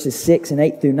 In verses 6 and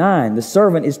 8 through 9, the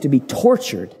servant is to be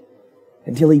tortured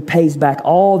until he pays back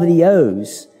all that he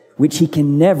owes, which he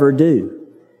can never do.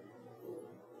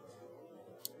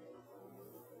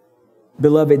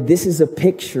 Beloved, this is a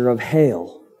picture of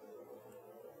hell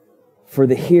for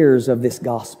the hearers of this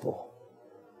gospel.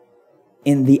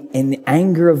 In the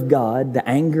anger of God, the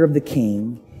anger of the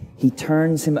king, he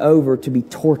turns him over to be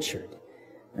tortured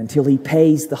until he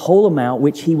pays the whole amount,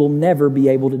 which he will never be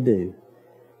able to do.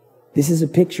 This is a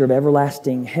picture of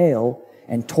everlasting hell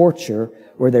and torture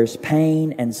where there's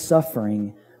pain and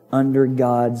suffering under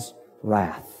God's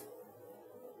wrath.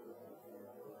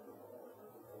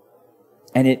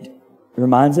 And it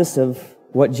reminds us of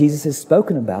what Jesus has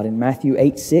spoken about in Matthew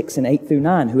 8:6 and 8 through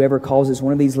 9. Whoever causes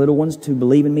one of these little ones to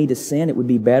believe in me to sin, it would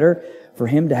be better for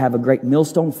him to have a great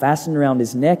millstone fastened around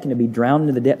his neck and to be drowned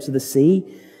into the depths of the sea.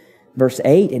 Verse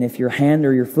 8, and if your hand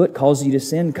or your foot causes you to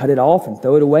sin, cut it off and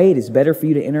throw it away. It is better for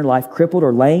you to enter life crippled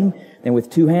or lame than with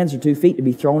 2 hands or 2 feet to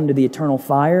be thrown into the eternal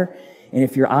fire. And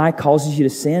if your eye causes you to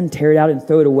sin, tear it out and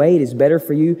throw it away. It is better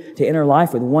for you to enter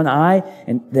life with 1 eye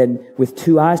and than with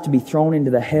 2 eyes to be thrown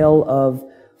into the hell of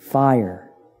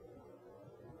fire.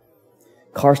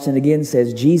 Carson again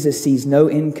says, Jesus sees no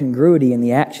incongruity in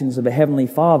the actions of a Heavenly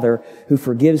Father who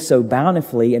forgives so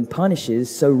bountifully and punishes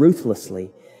so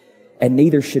ruthlessly. And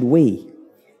neither should we.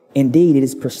 Indeed, it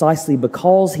is precisely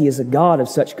because He is a God of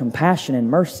such compassion and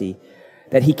mercy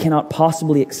that He cannot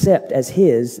possibly accept as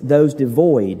His those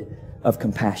devoid of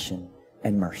compassion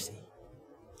and mercy.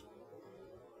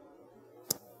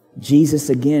 Jesus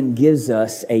again gives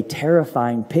us a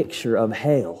terrifying picture of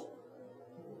hell.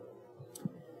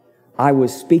 I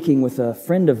was speaking with a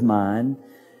friend of mine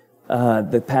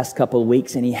the past couple of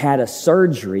weeks, and he had a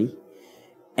surgery,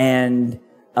 and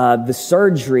after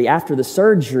the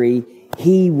surgery,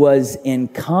 he was in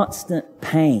constant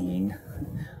pain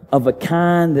of a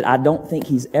kind that I don't think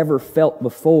he's ever felt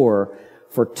before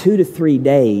for 2 to 3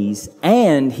 days,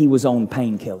 and he was on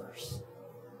painkillers.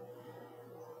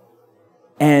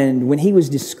 And when he was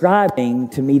describing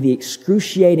to me the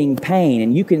excruciating pain,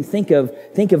 and you can think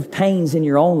of pains in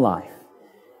your own life.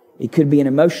 It could be an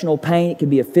emotional pain, it could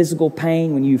be a physical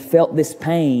pain when you felt this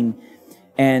pain.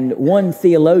 And one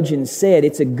theologian said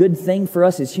it's a good thing for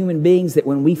us as human beings that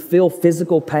when we feel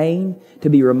physical pain, to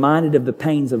be reminded of the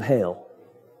pains of hell.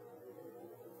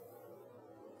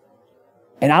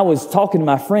 And I was talking to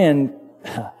my friend,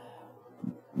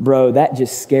 bro, that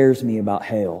just scares me about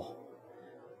hell.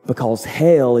 Because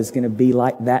hell is going to be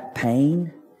like that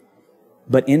pain,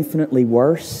 but infinitely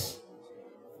worse.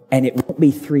 And it won't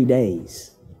be 3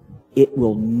 days. It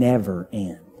will never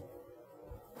end.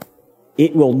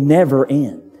 It will never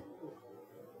end.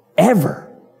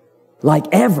 Ever.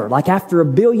 Like after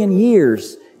 1 billion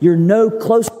years, you're no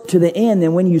closer to the end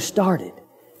than when you started.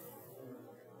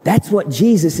 That's what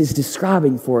Jesus is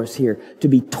describing for us here. To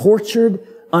be tortured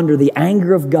under the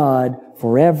anger of God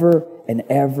forever and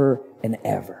ever and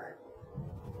ever.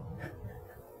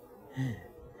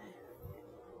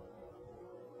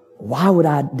 Why would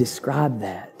I describe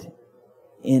that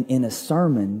in a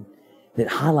sermon that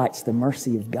highlights the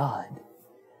mercy of God?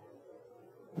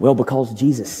 Well, because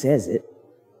Jesus says it.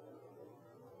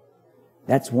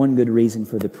 That's one good reason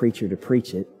for the preacher to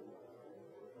preach it.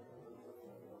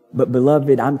 But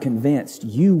beloved, I'm convinced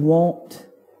you won't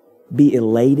be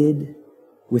elated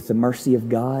with the mercy of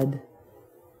God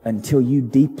until you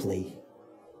deeply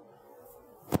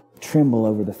tremble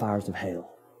over the fires of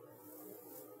hell.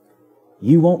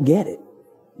 You won't get it.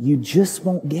 You just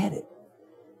won't get it.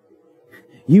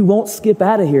 You won't skip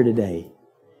out of here today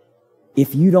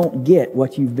if you don't get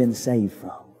what you've been saved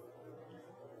from.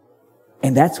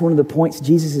 And that's one of the points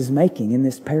Jesus is making in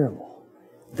this parable.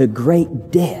 The great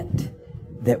debt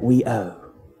that we owe.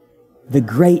 The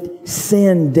great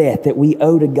sin debt that we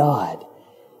owe to God.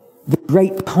 The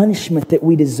great punishment that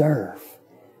we deserve.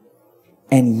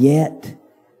 And yet,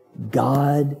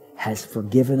 God has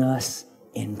forgiven us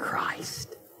in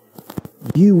Christ.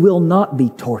 You will not be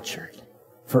tortured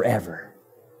forever.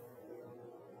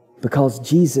 Because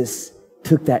Jesus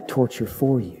took that torture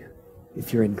for you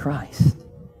if you're in Christ.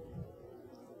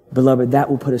 Beloved, that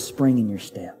will put a spring in your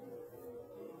step.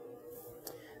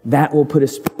 That will put a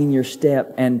spring in your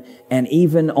step. And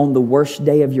even on the worst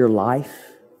day of your life,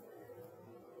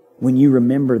 when you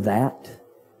remember that,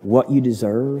 what you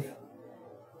deserve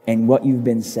and what you've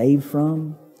been saved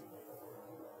from,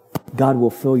 God will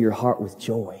fill your heart with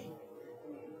joy.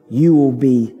 You will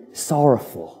be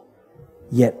sorrowful,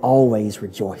 yet always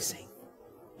rejoicing.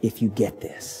 If you get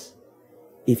this,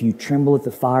 if you tremble at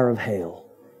the fire of hell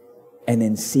and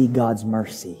then see God's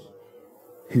mercy,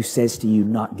 who says to you,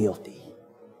 not guilty,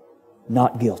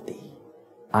 not guilty,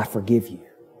 I forgive you,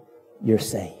 you're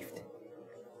saved.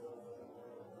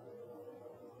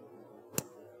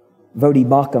 Vodi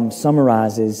Bakum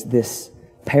summarizes this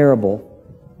parable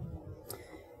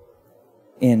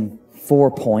in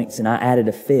 4 points, and I added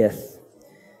a fifth.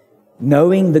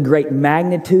 Knowing the great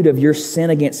magnitude of your sin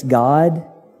against God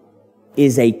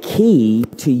is a key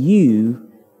to you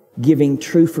giving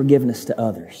true forgiveness to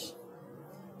others.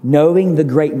 Knowing the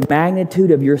great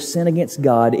magnitude of your sin against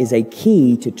God is a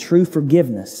key to true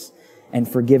forgiveness and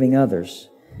forgiving others.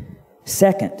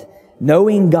 Second,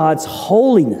 knowing God's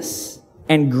holiness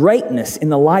and greatness in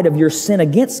the light of your sin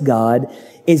against God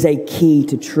is a key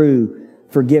to true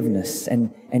forgiveness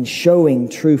and showing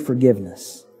true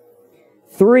forgiveness.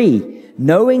 3,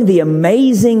 knowing the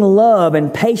amazing love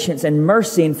and patience and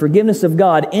mercy and forgiveness of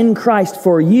God in Christ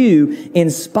for you in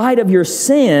spite of your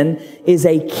sin is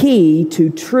a key to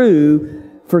true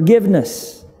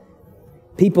forgiveness.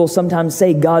 People sometimes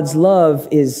say God's love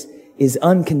is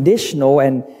unconditional,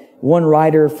 and one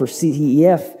writer for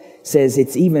CEF says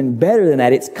it's even better than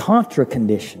that. It's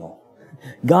contra-conditional.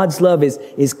 God's love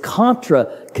is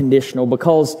contra-conditional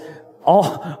because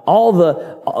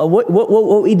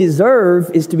what we deserve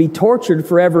is to be tortured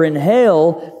forever in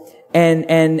hell,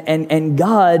 and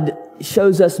God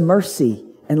shows us mercy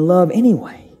and love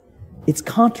anyway. It's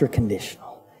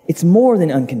contra-conditional. It's more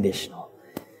than unconditional.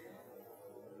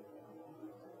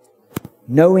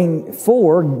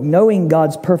 Knowing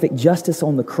God's perfect justice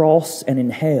on the cross and in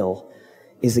hell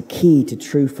is a key to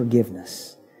true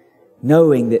forgiveness.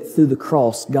 Knowing that through the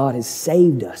cross, God has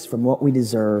saved us from what we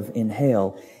deserve in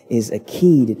hell is a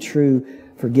key to true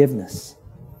forgiveness.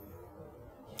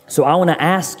 So I want to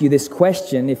ask you this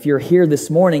question, if you're here this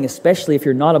morning, especially if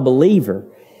you're not a believer.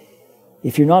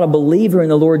 If you're not a believer in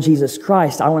the Lord Jesus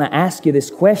Christ, I want to ask you this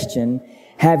question.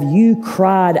 Have you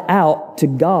cried out to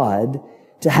God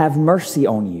to have mercy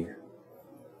on you?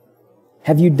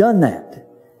 Have you done that?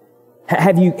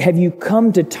 Have you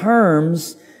come to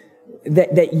terms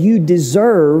that you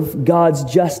deserve God's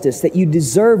justice, that you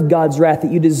deserve God's wrath,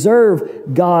 that you deserve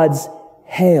God's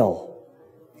hell,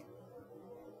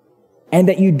 and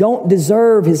that you don't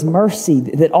deserve His mercy,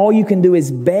 that all you can do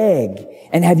is beg?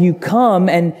 And have you come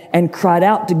and cried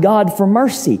out to God for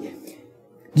mercy?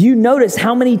 Do you notice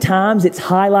how many times it's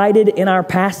highlighted in our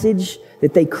passage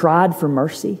that they cried for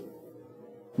mercy?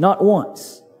 Not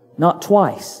once, not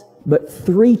twice, but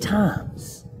 3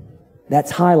 times.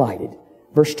 That's highlighted.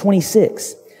 Verse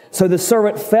 26, so the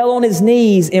servant fell on his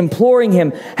knees, imploring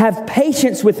him, have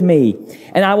patience with me,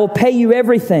 and I will pay you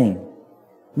everything.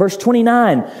 Verse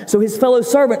 29, so his fellow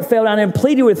servant fell down and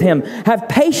pleaded with him, have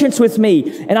patience with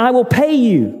me, and I will pay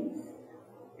you.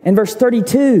 And verse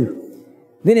 32,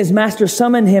 then his master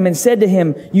summoned him and said to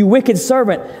him, you wicked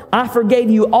servant, I forgave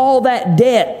you all that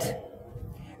debt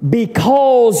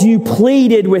because you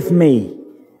pleaded with me.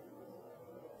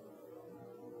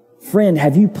 Friend,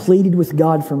 have you pleaded with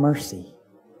God for mercy?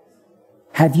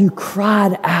 Have you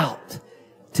cried out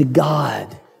to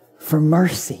God for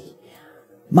mercy?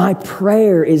 My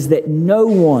prayer is that no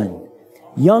one,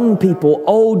 young people,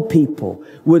 old people,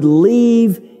 would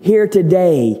leave here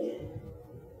today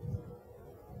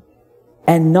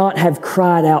and not have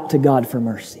cried out to God for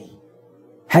mercy.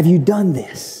 Have you done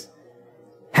this?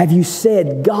 Have you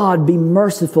said, God, be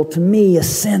merciful to me, a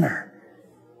sinner?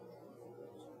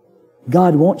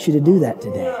 God wants you to do that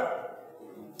today.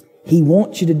 He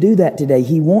wants you to do that today.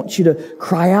 He wants you to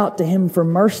cry out to Him for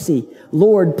mercy.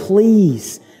 Lord,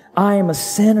 please, I am a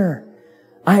sinner.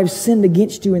 I have sinned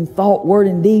against you in thought, word,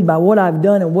 and deed by what I've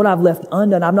done and what I've left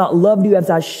undone. I've not loved you as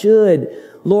I should.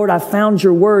 Lord, I've found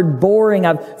your word boring.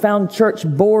 I've found church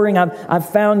boring. I've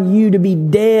found you to be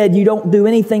dead. You don't do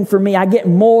anything for me. I get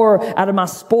more out of my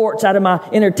sports, out of my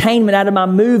entertainment, out of my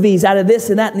movies, out of this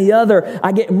and that and the other.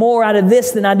 I get more out of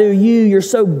this than I do you. You're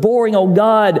so boring, oh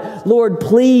God. Lord,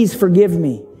 please forgive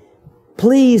me.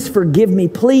 Please forgive me.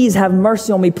 Please have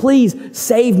mercy on me. Please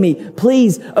save me.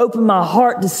 Please open my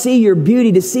heart to see your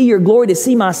beauty, to see your glory, to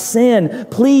see my sin.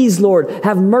 Please, Lord,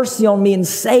 have mercy on me and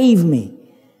save me.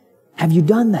 Have you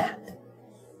done that?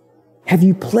 Have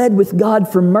you pled with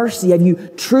God for mercy? Have you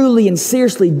truly and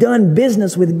seriously done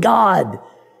business with God?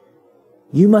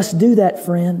 You must do that,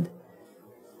 friend.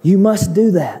 You must do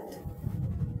that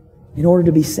in order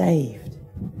to be saved.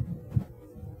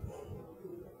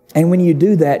 And when you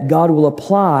do that, God will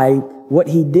apply what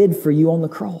He did for you on the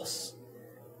cross.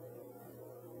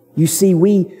 You see,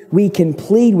 we can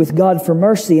plead with God for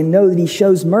mercy and know that He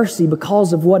shows mercy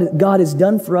because of what God has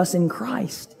done for us in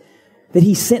Christ. That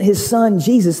He sent His Son,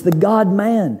 Jesus, the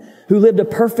God-man, who lived a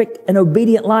perfect and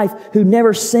obedient life, who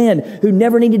never sinned, who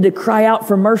never needed to cry out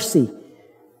for mercy.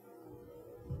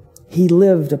 He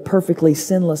lived a perfectly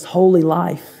sinless, holy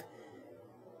life.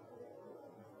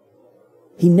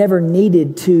 He never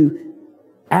needed to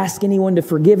ask anyone to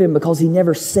forgive Him because He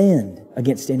never sinned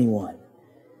against anyone.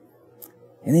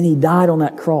 And then He died on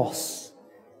that cross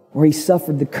where He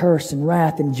suffered the curse and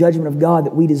wrath and judgment of God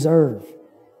that we deserve.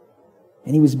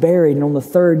 And He was buried, and on the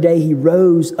third day He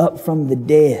rose up from the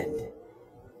dead.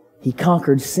 He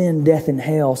conquered sin, death, and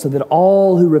hell so that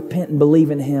all who repent and believe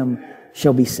in Him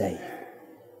shall be saved.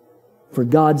 For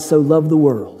God so loved the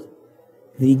world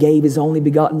that He gave His only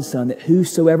begotten Son, that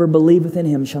whosoever believeth in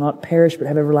Him shall not perish but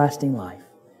have everlasting life.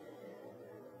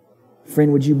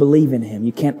 Friend, would you believe in Him?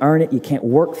 You can't earn it. You can't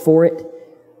work for it.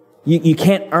 You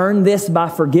can't earn this by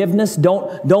forgiveness.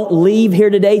 Don't leave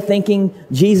here today thinking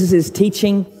Jesus is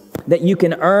teaching that you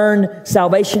can earn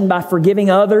salvation by forgiving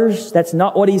others. That's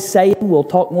not what He's saying. We'll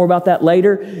talk more about that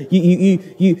later.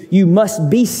 You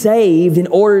must be saved in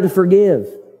order to forgive.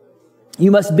 You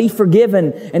must be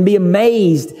forgiven and be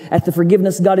amazed at the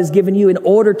forgiveness God has given you in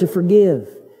order to forgive.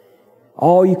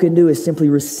 All you can do is simply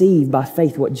receive by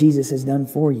faith what Jesus has done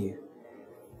for you.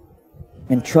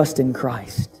 And trust in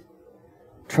Christ.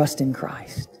 Trust in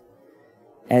Christ.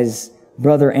 As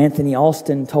Brother Anthony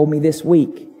Alston told me this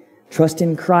week, trust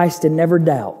in Christ and never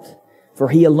doubt, for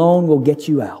He alone will get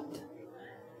you out.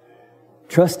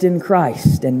 Trust in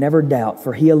Christ and never doubt,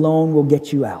 for He alone will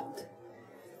get you out.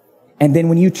 And then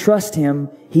when you trust Him,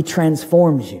 He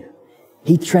transforms you.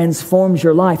 He transforms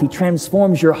your life. He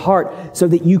transforms your heart so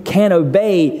that you can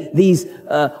obey these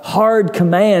hard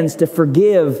commands to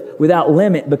forgive without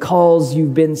limit because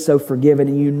you've been so forgiven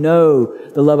and you know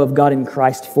the love of God in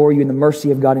Christ for you and the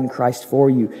mercy of God in Christ for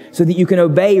you. So that you can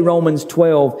obey Romans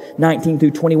 12, 19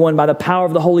 through 21 by the power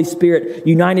of the Holy Spirit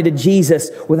united to Jesus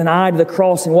with an eye to the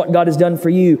cross and what God has done for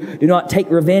you. Do not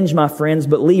take revenge, my friends,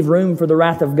 but leave room for the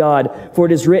wrath of God. For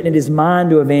it is written, it is mine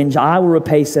to avenge. I will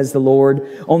repay, says the Lord.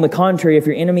 On the contrary, if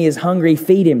your enemy is hungry,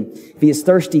 feed him. If he is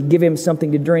thirsty, give him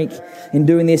something to drink. In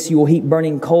doing this, you will heap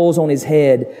burning coals on his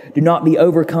head. Do not be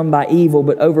overcome by evil,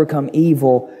 but overcome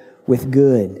evil with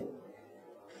good.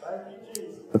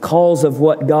 Because of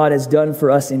what God has done for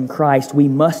us in Christ, we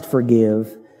must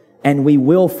forgive and we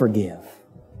will forgive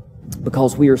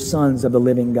because we are sons of the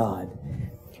living God.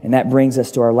 And that brings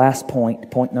us to our last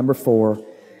point, point number 4.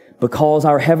 Because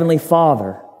our Heavenly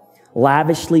Father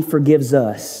lavishly forgives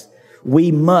us,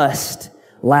 we must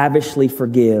lavishly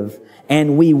forgive,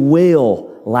 and we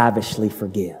will lavishly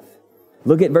forgive.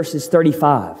 Look at verses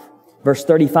 35. Verse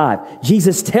 35.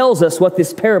 Jesus tells us what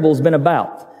this parable has been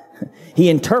about. He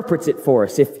interprets it for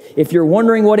us. If you're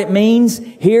wondering what it means,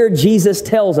 here Jesus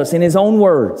tells us in His own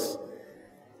words.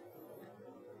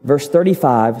 Verse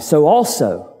 35. So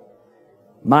also,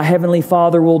 my Heavenly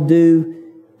Father will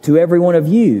do to every one of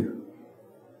you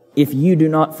if you do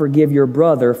not forgive your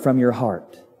brother from your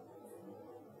heart.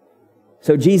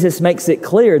 So Jesus makes it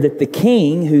clear that the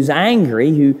king who's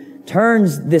angry, who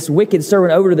turns this wicked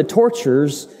servant over to the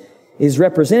torturers, is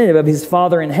representative of his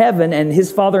Father in heaven, and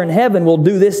his Father in heaven will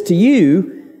do this to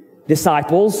you,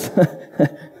 disciples,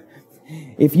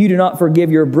 if you do not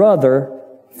forgive your brother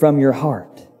from your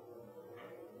heart.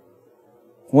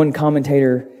 One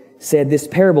commentator said this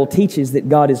parable teaches that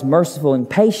God is merciful and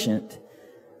patient,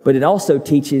 but it also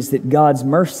teaches that God's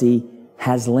mercy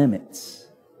has limits.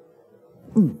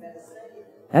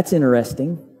 That's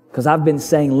interesting, because I've been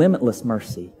saying limitless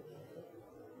mercy.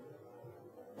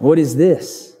 What is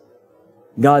this?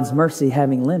 God's mercy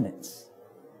having limits.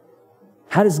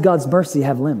 How does God's mercy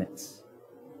have limits?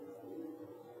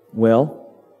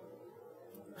 Well,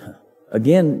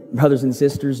 again, brothers and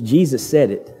sisters, Jesus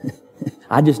said it.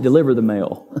 I just deliver the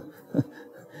mail.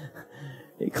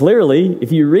 Clearly,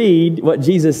 if you read what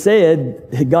Jesus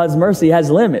said, God's mercy has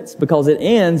limits because it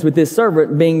ends with this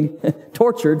servant being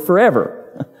tortured forever.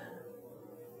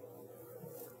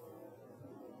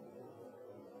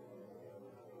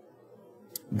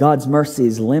 God's mercy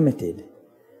is limited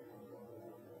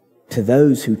to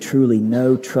those who truly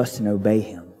know, trust, and obey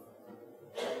Him.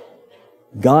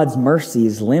 God's mercy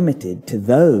is limited to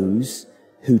those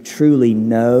who truly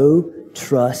know,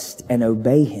 trust, and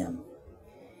obey Him.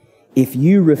 If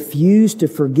you refuse to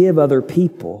forgive other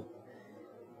people,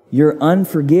 your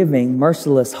unforgiving,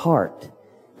 merciless heart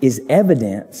is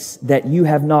evidence that you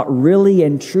have not really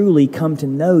and truly come to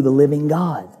know the living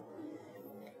God.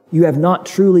 You have not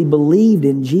truly believed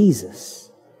in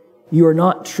Jesus. You are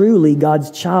not truly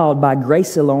God's child by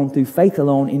grace alone, through faith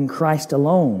alone, in Christ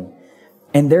alone.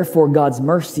 And therefore God's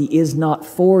mercy is not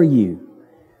for you.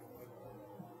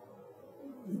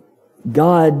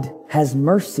 God has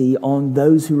mercy on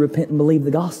those who repent and believe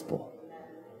the gospel.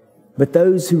 But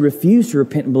those who refuse to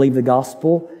repent and believe the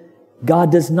gospel, God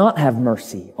does not have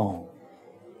mercy on.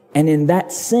 And in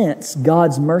that sense,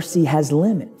 God's mercy has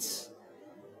limits.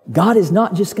 God is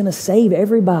not just going to save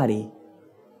everybody.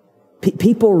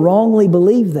 People wrongly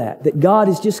believe that God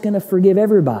is just going to forgive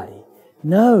everybody.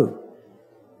 No.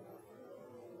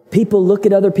 People look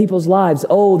at other people's lives.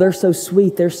 Oh, they're so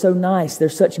sweet. They're so nice. They're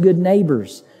such good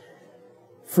neighbors.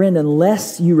 Friend,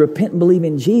 unless you repent and believe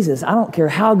in Jesus, I don't care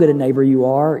how good a neighbor you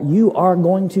are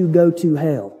going to go to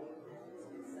hell.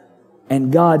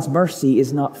 And God's mercy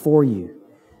is not for you.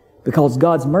 Because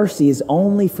God's mercy is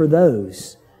only for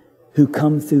those who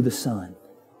come through the Son.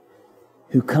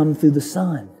 Who come through the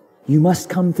Son. You must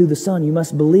come through the Son. You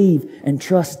must believe and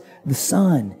trust the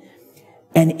Son.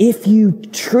 And if you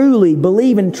truly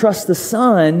believe and trust the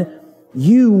Son,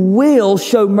 you will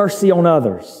show mercy on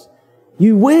others.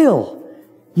 You will.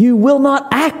 You will not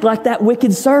act like that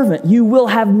wicked servant. You will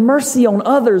have mercy on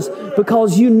others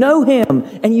because you know Him,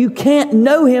 and you can't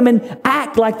know Him and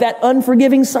act like that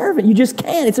unforgiving servant. You just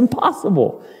can't. It's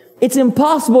impossible. It's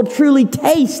impossible to truly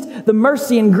taste the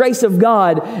mercy and grace of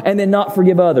God and then not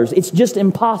forgive others. It's just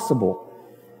impossible.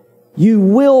 You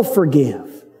will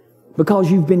forgive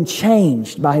because you've been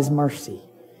changed by His mercy,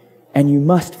 and you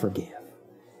must forgive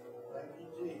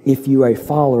if you are a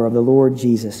follower of the Lord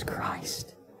Jesus Christ.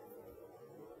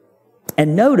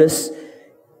 And notice,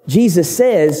 Jesus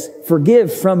says,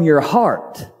 forgive from your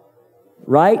heart.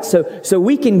 Right? So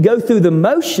we can go through the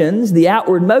motions, the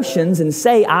outward motions, and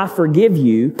say, I forgive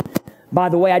you. By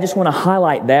the way, I just want to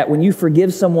highlight that. When you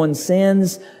forgive someone's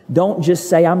sins, don't just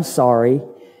say, I'm sorry.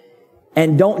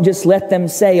 And don't just let them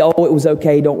say, oh, it was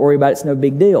okay, don't worry about it, it's no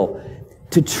big deal.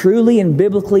 To truly and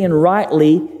biblically and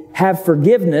rightly have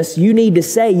forgiveness, you need to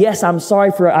say, yes, I'm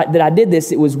sorry that I did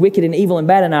this. It was wicked and evil and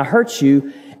bad and I hurt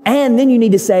you. And then you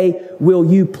need to say, will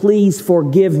you please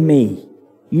forgive me?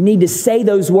 You need to say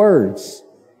those words.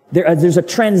 There's a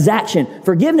transaction.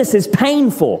 Forgiveness is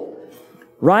painful,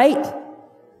 right?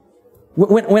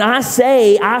 When I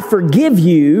say, I forgive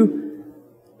you,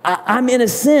 I'm in a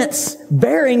sense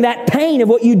bearing that pain of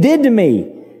what you did to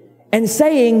me and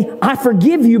saying, I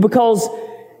forgive you because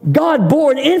God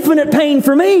bore an infinite pain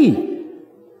for me.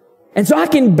 And so I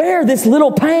can bear this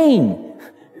little pain.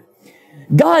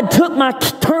 God took my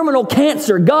terminal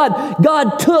cancer.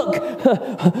 God took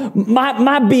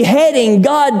my beheading.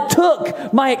 God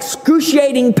took my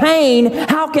excruciating pain.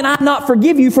 How can I not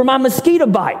forgive you for my mosquito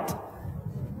bite?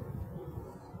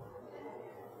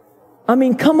 I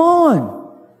mean, come on.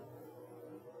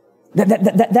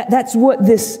 That's what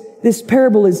this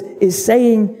parable is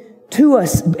saying to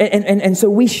us. And so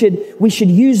we should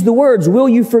use the words, will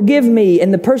you forgive me?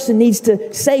 And the person needs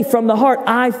to say from the heart,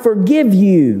 I forgive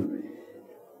you.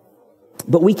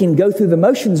 But we can go through the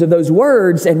motions of those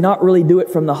words and not really do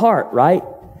it from the heart, right?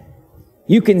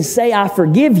 You can say, I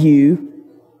forgive you,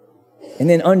 and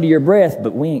then under your breath,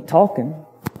 but we ain't talking.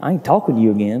 I ain't talking to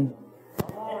you again.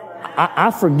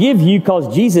 I forgive you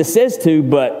because Jesus says to,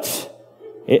 but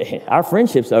our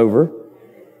friendship's over.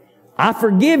 I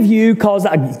forgive you because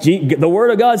the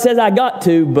Word of God says I got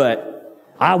to, but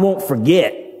I won't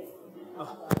forget.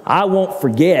 I won't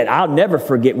forget. I'll never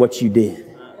forget what you did.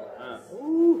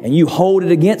 And you hold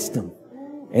it against them.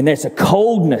 And there's a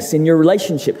coldness in your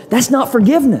relationship. That's not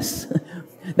forgiveness.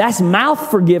 That's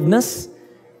mouth forgiveness,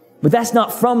 but that's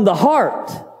not from the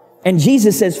heart. And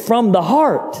Jesus says from the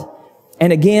heart.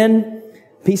 And again,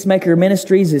 Peacemaker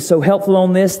Ministries is so helpful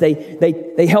on this.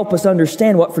 They help us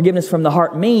understand what forgiveness from the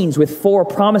heart means with 4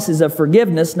 promises of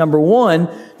forgiveness. Number 1,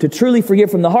 to truly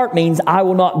forgive from the heart means I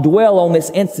will not dwell on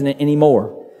this incident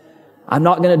anymore. I'm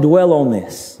not going to dwell on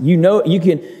this. One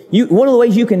of the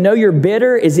ways you can know you're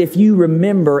bitter is if you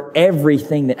remember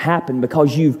everything that happened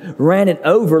because you've ran it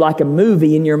over like a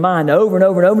movie in your mind over and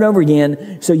over and over and over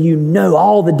again. So you know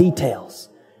all the details.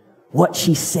 What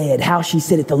she said, how she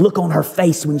said it, the look on her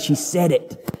face when she said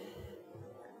it.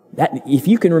 If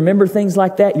you can remember things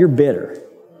like that, you're bitter.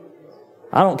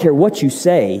 I don't care what you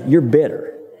say, you're bitter.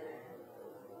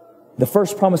 The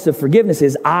first promise of forgiveness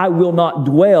is, I will not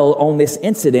dwell on this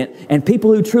incident. And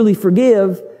people who truly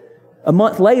forgive A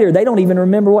month later, they don't even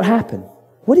remember what happened.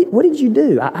 What did you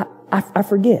do? I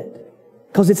forget.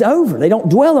 Because it's over. They don't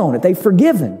dwell on it. They've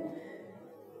forgiven.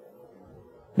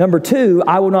 Number 2,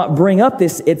 I will not bring up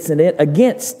this incident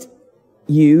against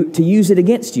you to use it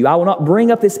against you. I will not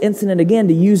bring up this incident again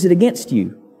to use it against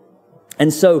you.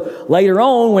 And so later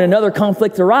on, when another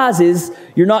conflict arises,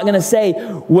 you're not going to say,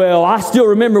 well, I still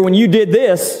remember when you did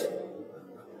this.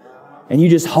 And you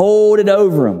just hold it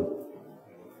over them.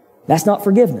 That's not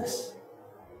forgiveness.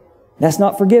 That's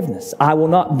not forgiveness. I will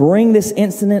not bring this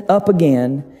incident up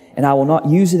again, and I will not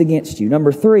use it against you.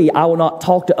 Number 3, I will not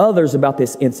talk to others about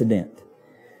this incident.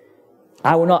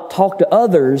 I will not talk to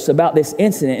others about this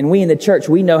incident. And we in the church,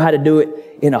 we know how to do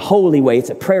it in a holy way.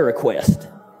 It's a prayer request.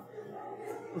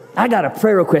 I got a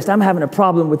prayer request. I'm having a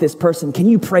problem with this person. Can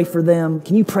you pray for them?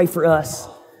 Can you pray for us?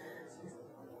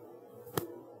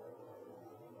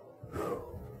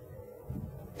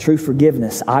 True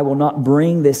forgiveness. I will not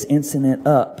bring this incident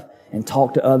up and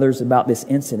talk to others about this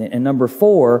incident. And number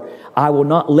 4, I will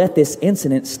not let this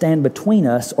incident stand between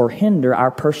us or hinder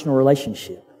our personal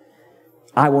relationship.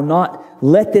 I will not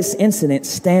let this incident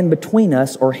stand between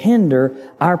us or hinder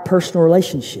our personal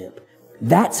relationship.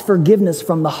 That's forgiveness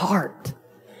from the heart.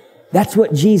 That's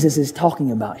what Jesus is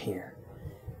talking about here.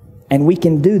 And we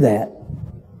can do that,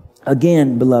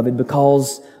 again, beloved,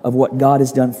 because of what God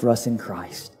has done for us in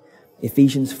Christ.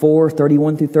 Ephesians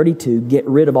 4:31-32, get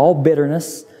rid of all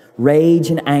bitterness, rage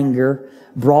and anger,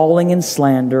 brawling and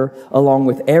slander, along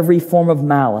with every form of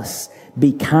malice.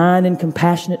 Be kind and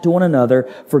compassionate to one another,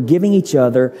 forgiving each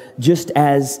other, just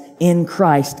as in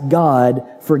Christ God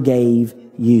forgave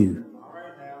you.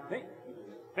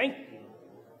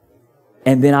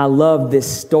 And then I love this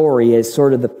story as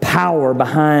sort of the power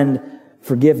behind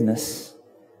forgiveness,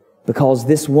 because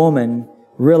this woman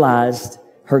realized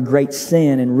her great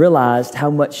sin and realized how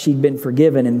much she'd been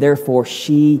forgiven, and therefore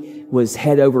she was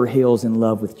head over heels in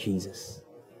love with Jesus.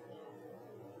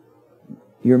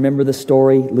 You remember the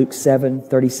story, Luke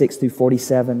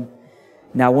 7:36-47.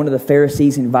 Now one of the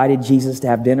Pharisees invited Jesus to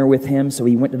have dinner with him, so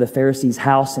he went to the Pharisee's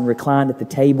house and reclined at the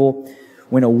table.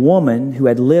 When a woman who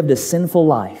had lived a sinful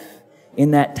life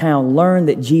in that town learned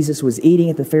that Jesus was eating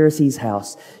at the Pharisee's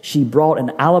house, she brought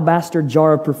an alabaster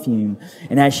jar of perfume,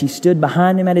 and as she stood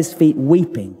behind him at his feet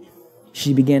weeping,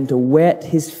 she began to wet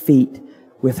his feet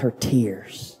with her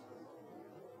tears.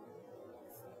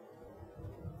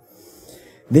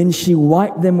 Then she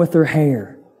wiped them with her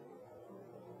hair.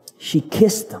 She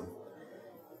kissed them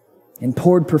and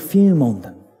poured perfume on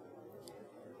them.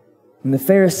 When the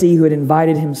Pharisee who had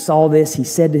invited him saw this, he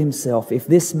said to himself, if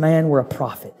this man were a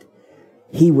prophet,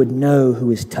 he would know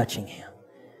who is touching him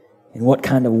and what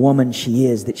kind of woman she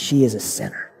is, that she is a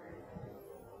sinner.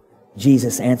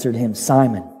 Jesus answered him,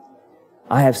 Simon,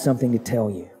 I have something to tell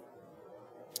you.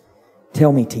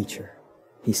 Tell me, teacher,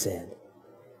 he said.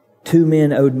 2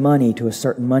 men owed money to a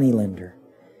certain moneylender.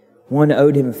 One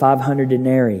owed him 500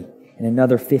 denarii and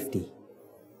another 50.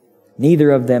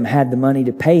 Neither of them had the money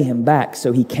to pay him back,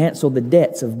 so he canceled the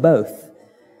debts of both.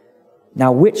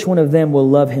 Now, which one of them will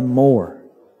love him more?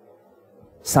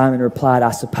 Simon replied, I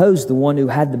suppose the one who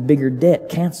had the bigger debt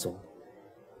canceled.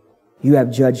 You have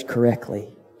judged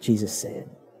correctly, Jesus said.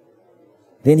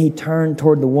 Then he turned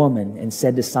toward the woman and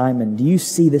said to Simon, do you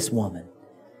see this woman?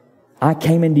 I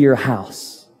came into your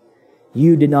house.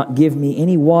 You did not give me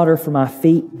any water for my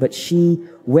feet, but she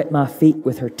wet my feet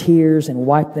with her tears and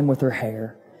wiped them with her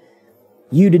hair.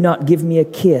 You did not give me a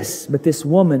kiss, but this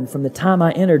woman from the time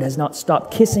I entered has not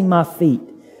stopped kissing my feet.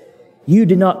 You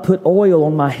did not put oil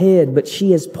on my head, but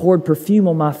she has poured perfume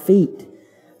on my feet.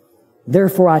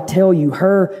 Therefore I tell you,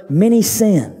 her many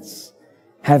sins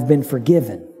have been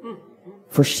forgiven,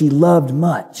 for she loved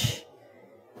much.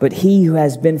 But he who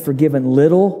has been forgiven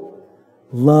little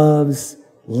loves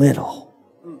little.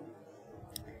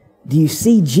 Do you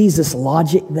see Jesus'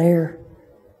 logic there?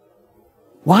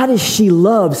 Why does she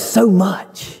love so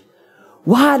much?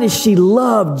 Why does she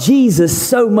love Jesus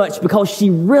so much? Because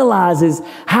she realizes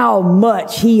how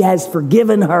much he has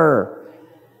forgiven her.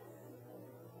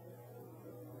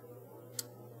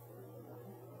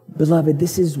 Beloved,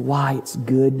 this is why it's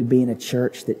good to be in a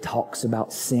church that talks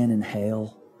about sin and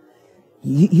hell.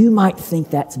 You might think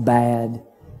that's bad.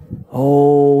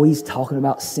 Oh, he's talking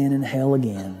about sin and hell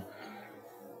again.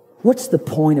 What's the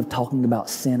point of talking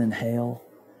about sin and hell?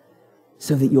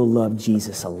 So that you'll love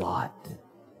Jesus a lot,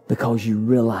 because you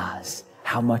realize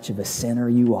how much of a sinner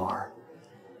you are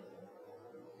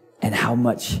and how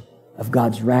much of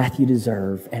God's wrath you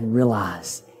deserve, and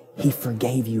realize he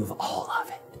forgave you of all of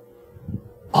it.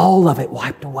 All of it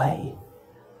wiped away,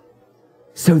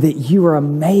 so that you are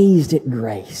amazed at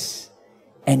grace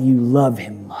and you love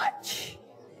him much.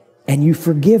 And you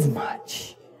forgive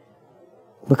much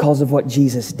because of what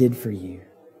Jesus did for you.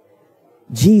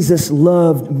 Jesus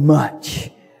loved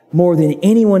much more than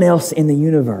anyone else in the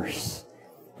universe.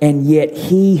 And yet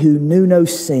He who knew no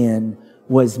sin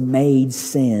was made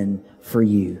sin for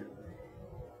you.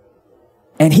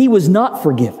 And He was not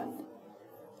forgiven.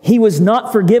 He was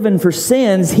not forgiven for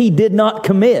sins He did not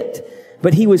commit,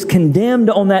 but He was condemned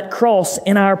on that cross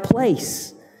in our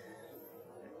place.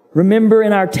 Remember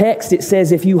in our text it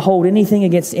says, if you hold anything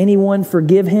against anyone,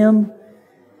 forgive him.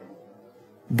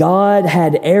 God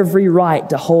had every right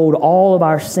to hold all of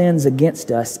our sins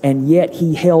against us, and yet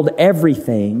He held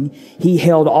everything. He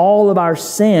held all of our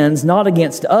sins, not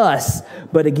against us,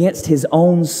 but against His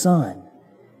own Son.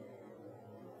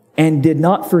 And did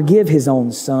not forgive His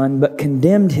own Son, but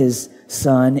condemned His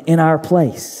Son in our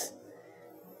place.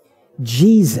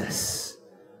 Jesus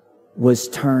was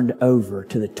turned over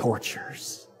to the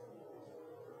torturers.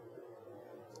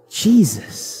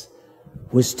 Jesus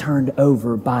was turned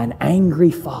over by an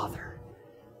angry father,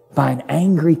 by an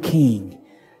angry king,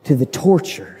 to the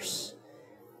torturers.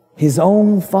 His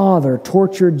own Father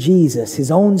tortured Jesus,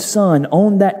 His own Son,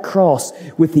 on that cross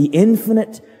with the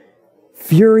infinite,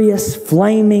 furious,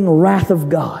 flaming wrath of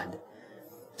God,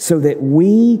 so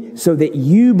that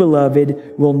you,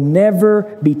 beloved, will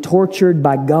never be tortured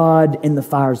by God in the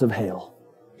fires of hell.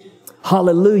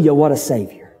 Hallelujah, what a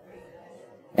Savior.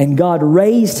 And God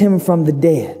raised Him from the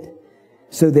dead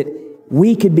so that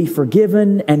we could be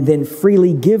forgiven and then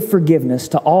freely give forgiveness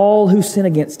to all who sin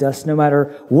against us, no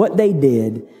matter what they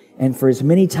did. And for as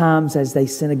many times as they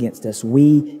sin against us,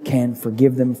 we can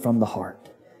forgive them from the heart.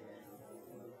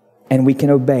 And we can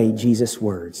obey Jesus'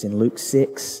 words in Luke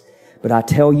 6. But I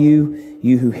tell you,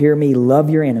 you who hear me, love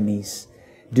your enemies,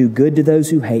 do good to those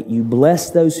who hate you, bless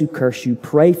those who curse you,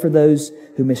 pray for those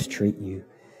who mistreat you.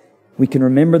 We can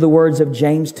remember the words of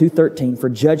James 2:13, for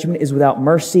judgment is without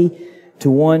mercy to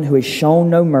one who has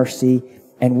shown no mercy,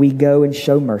 and we go and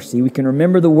show mercy. We can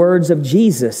remember the words of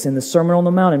Jesus in the Sermon on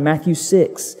the Mount in Matthew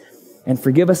 6, and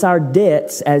forgive us our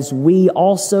debts as we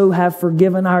also have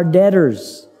forgiven our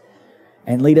debtors.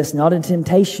 And lead us not into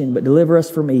temptation, but deliver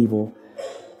us from evil.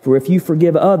 For if you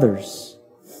forgive others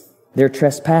their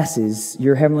trespasses,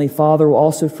 your heavenly Father will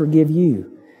also forgive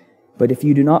you. But if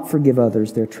you do not forgive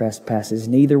others their trespasses,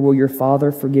 neither will your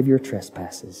Father forgive your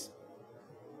trespasses.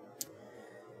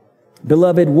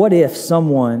 Beloved, what if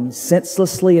someone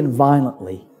senselessly and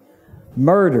violently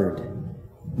murdered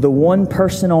the one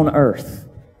person on earth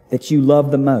that you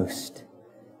love the most,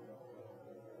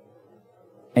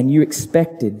 and you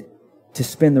expected to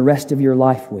spend the rest of your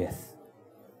life with?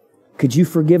 Could you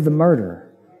forgive the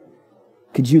murderer?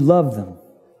 Could you love them?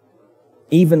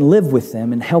 Even live with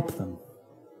them and help them?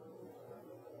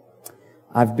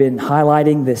 I've been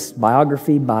highlighting this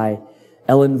biography by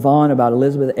Ellen Vaughn about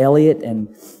Elizabeth Elliot,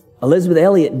 and Elizabeth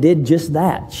Elliot did just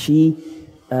that.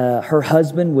 Her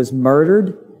husband was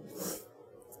murdered,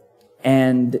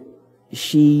 and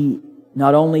she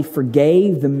not only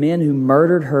forgave the men who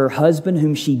murdered her husband,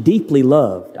 whom she deeply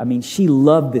loved. I mean, she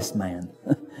loved this man.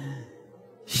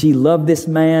 She loved this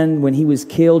man. When he was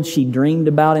killed, she dreamed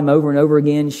about him over and over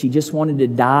again. She just wanted to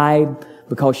die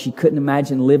because she couldn't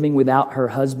imagine living without her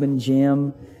husband,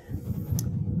 Jim.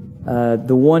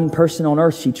 The one person on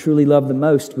earth she truly loved the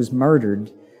most was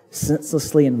murdered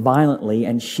senselessly and violently,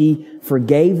 and she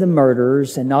forgave the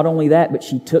murderers. And not only that, but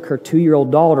she took her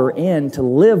 2-year-old daughter in to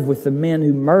live with the men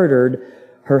who murdered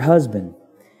her husband,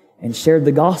 and shared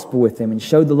the gospel with them, and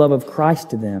showed the love of Christ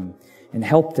to them, and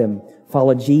helped them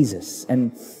follow Jesus.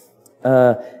 And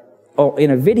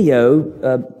in a video,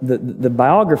 the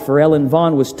biographer, Ellen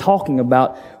Vaughn, was talking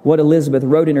about what Elizabeth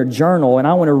wrote in her journal, and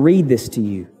I want to read this to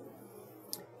you.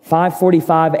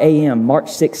 5:45 a.m., March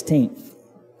 16th.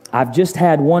 I've just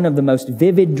had one of the most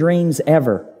vivid dreams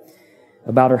ever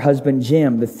about her husband,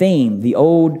 Jim. The theme,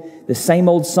 the same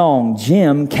old song,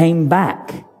 Jim came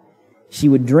back. She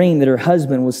would dream that her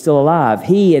husband was still alive.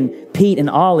 He and Pete and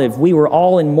Olive, we were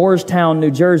all in Moorestown,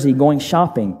 New Jersey, going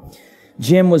shopping.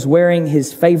 Jim was wearing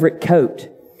his favorite coat,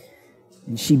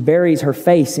 and she buries her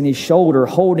face in his shoulder,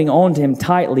 holding on to him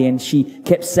tightly, and she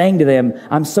kept saying to them,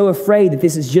 I'm so afraid that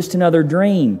this is just another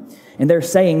dream. And they're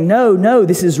saying, no,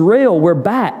 this is real. We're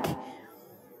back.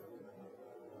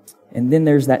 And then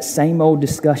there's that same old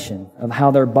discussion of how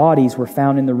their bodies were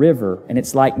found in the river. And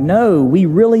it's like, no, we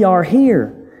really are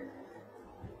here.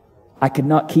 I could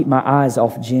not keep my eyes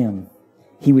off Jim.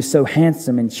 He was so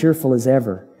handsome and cheerful as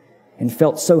ever, and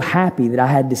felt so happy that I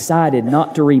had decided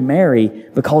not to remarry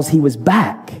because he was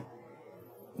back.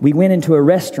 We went into a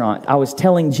restaurant. I was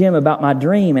telling Jim about my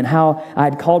dream and how I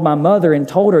had called my mother and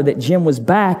told her that Jim was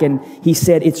back. And he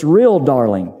said, it's real,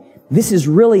 darling. This is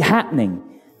really happening.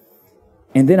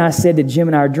 And then I said to Jim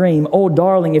in our dream, oh,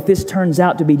 darling, if this turns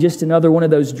out to be just another one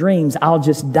of those dreams, I'll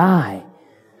just die.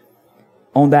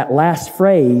 On that last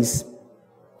phrase,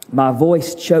 my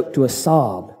voice choked to a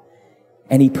sob.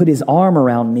 And he put his arm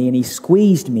around me and he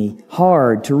squeezed me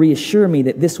hard to reassure me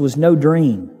that this was no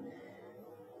dream.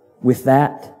 With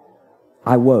that,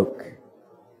 I woke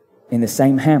in the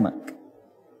same hammock,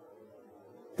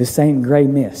 the same gray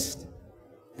mist,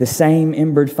 the same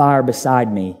embered fire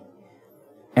beside me,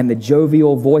 and the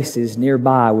jovial voices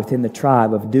nearby within the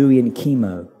tribe of Dewey and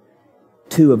Chemo,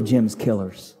 two of Jim's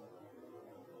killers.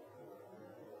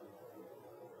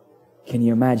 Can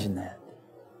you imagine that?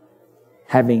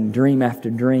 Having dream after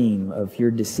dream of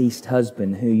your deceased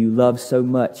husband who you love so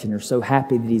much and are so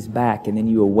happy that he's back, and then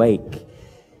you awake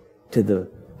to the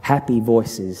happy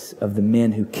voices of the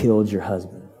men who killed your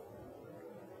husband.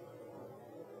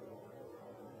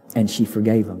 And she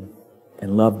forgave him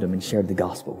and loved him and shared the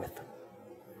gospel with him.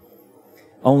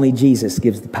 Only Jesus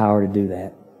gives the power to do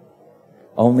that.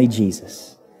 Only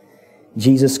Jesus.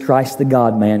 Jesus Christ, the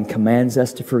God-man, commands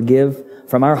us to forgive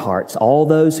from our hearts all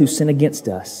those who sin against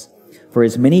us, for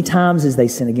as many times as they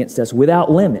sin against us without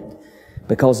limit,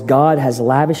 because God has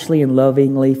lavishly and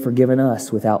lovingly forgiven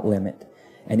us without limit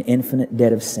an infinite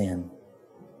debt of sin.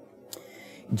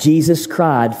 Jesus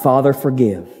cried, Father,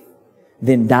 forgive,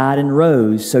 then died and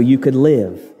rose so you could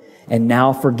live, and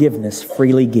now forgiveness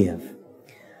freely give.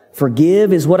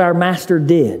 Forgive is what our Master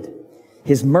did.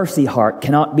 His mercy heart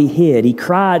cannot be hid. He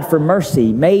cried for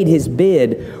mercy, made his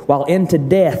bid, while into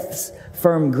death's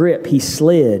firm grip he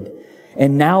slid.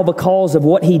 And now because of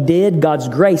what he did, God's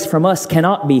grace from us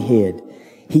cannot be hid.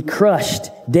 He crushed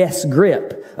death's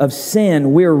grip. Of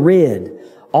sin we're rid.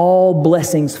 All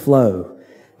blessings flow.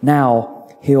 Now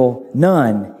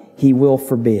none he will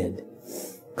forbid.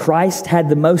 Christ had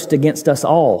the most against us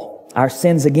all. Our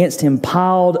sins against him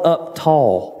piled up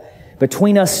tall.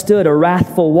 Between us stood a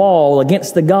wrathful wall,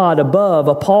 against the God above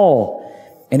appall.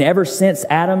 And ever since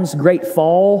Adam's great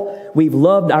fall, we've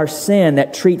loved our sin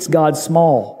that treats God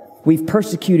small. We've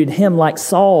persecuted him like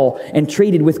Saul and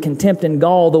treated with contempt and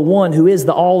gall the one who is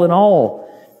the all in all.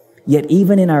 Yet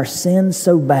even in our sin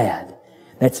so bad,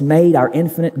 that's made our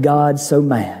infinite God so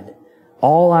mad,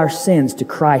 all our sins to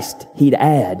Christ he'd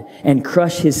add and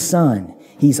crush his Son.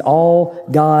 He's all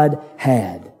God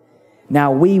had.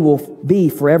 Now we will be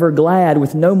forever glad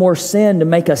with no more sin to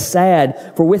make us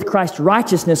sad, for with Christ's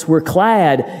righteousness we're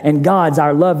clad, and God's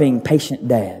our loving, patient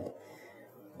dad.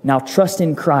 Now trust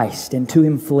in Christ and to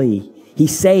him flee. He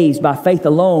saves by faith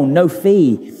alone, no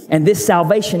fee. And this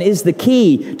salvation is the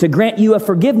key to grant you a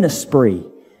forgiveness spree.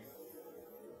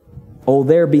 Oh,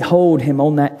 there behold him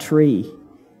on that tree.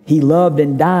 He loved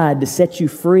and died to set you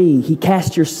free. He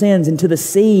cast your sins into the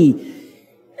sea.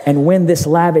 And when this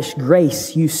lavish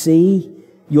grace you see,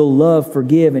 you'll love,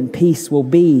 forgive, and peace will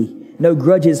be. No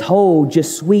grudges hold,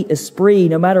 just sweet esprit,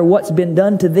 no matter what's been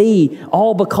done to thee,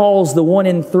 all because the one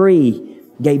in three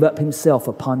gave up himself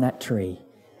upon that tree.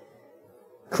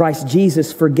 Christ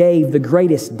Jesus forgave the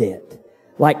greatest debt.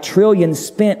 Like trillions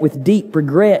spent with deep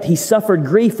regret, he suffered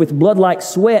grief with blood like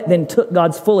sweat, then took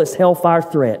God's fullest hellfire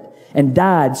threat and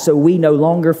died so we no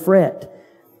longer fret.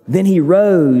 Then he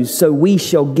rose so we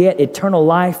shall get eternal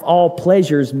life, all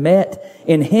pleasures met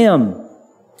in him,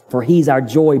 for he's our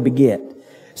joy beget.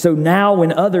 So now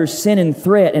when others sin and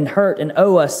threat and hurt and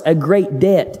owe us a great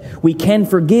debt, we can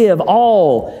forgive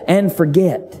all and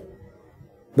forget.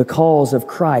 Because of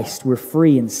Christ, we're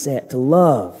free and set to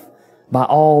love by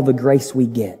all the grace we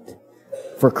get.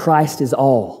 For Christ is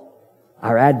all,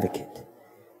 our advocate,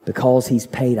 because he's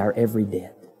paid our every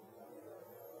debt.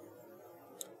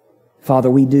 Father,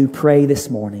 we do pray this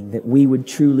morning that we would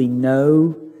truly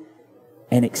know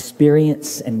and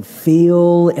experience and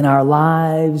feel in our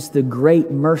lives the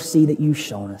great mercy that you've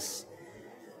shown us.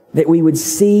 That we would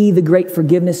see the great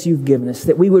forgiveness you've given us.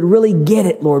 That we would really get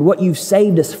it, Lord, what you've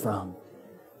saved us from.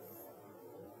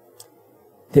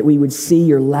 That we would see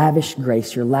your lavish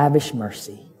grace, your lavish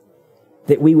mercy.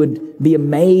 That we would be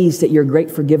amazed at your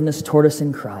great forgiveness toward us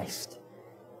in Christ.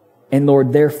 And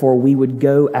Lord, therefore, we would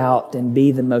go out and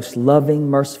be the most loving,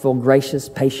 merciful, gracious,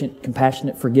 patient,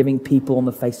 compassionate, forgiving people on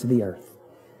the face of the earth.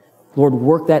 Lord,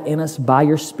 work that in us by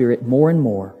your Spirit more and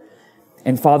more.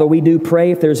 And Father, we do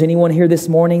pray if there's anyone here this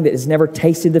morning that has never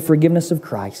tasted the forgiveness of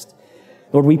Christ,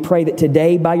 Lord, we pray that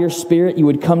today by your Spirit you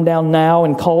would come down now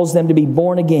and cause them to be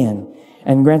born again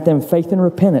and grant them faith and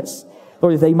repentance.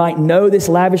 Lord, that they might know this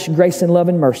lavish grace and love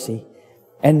and mercy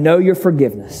and know your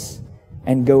forgiveness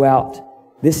and go out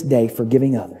this day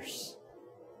forgiving others.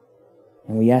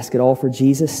 And we ask it all for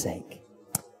Jesus' sake.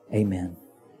 Amen.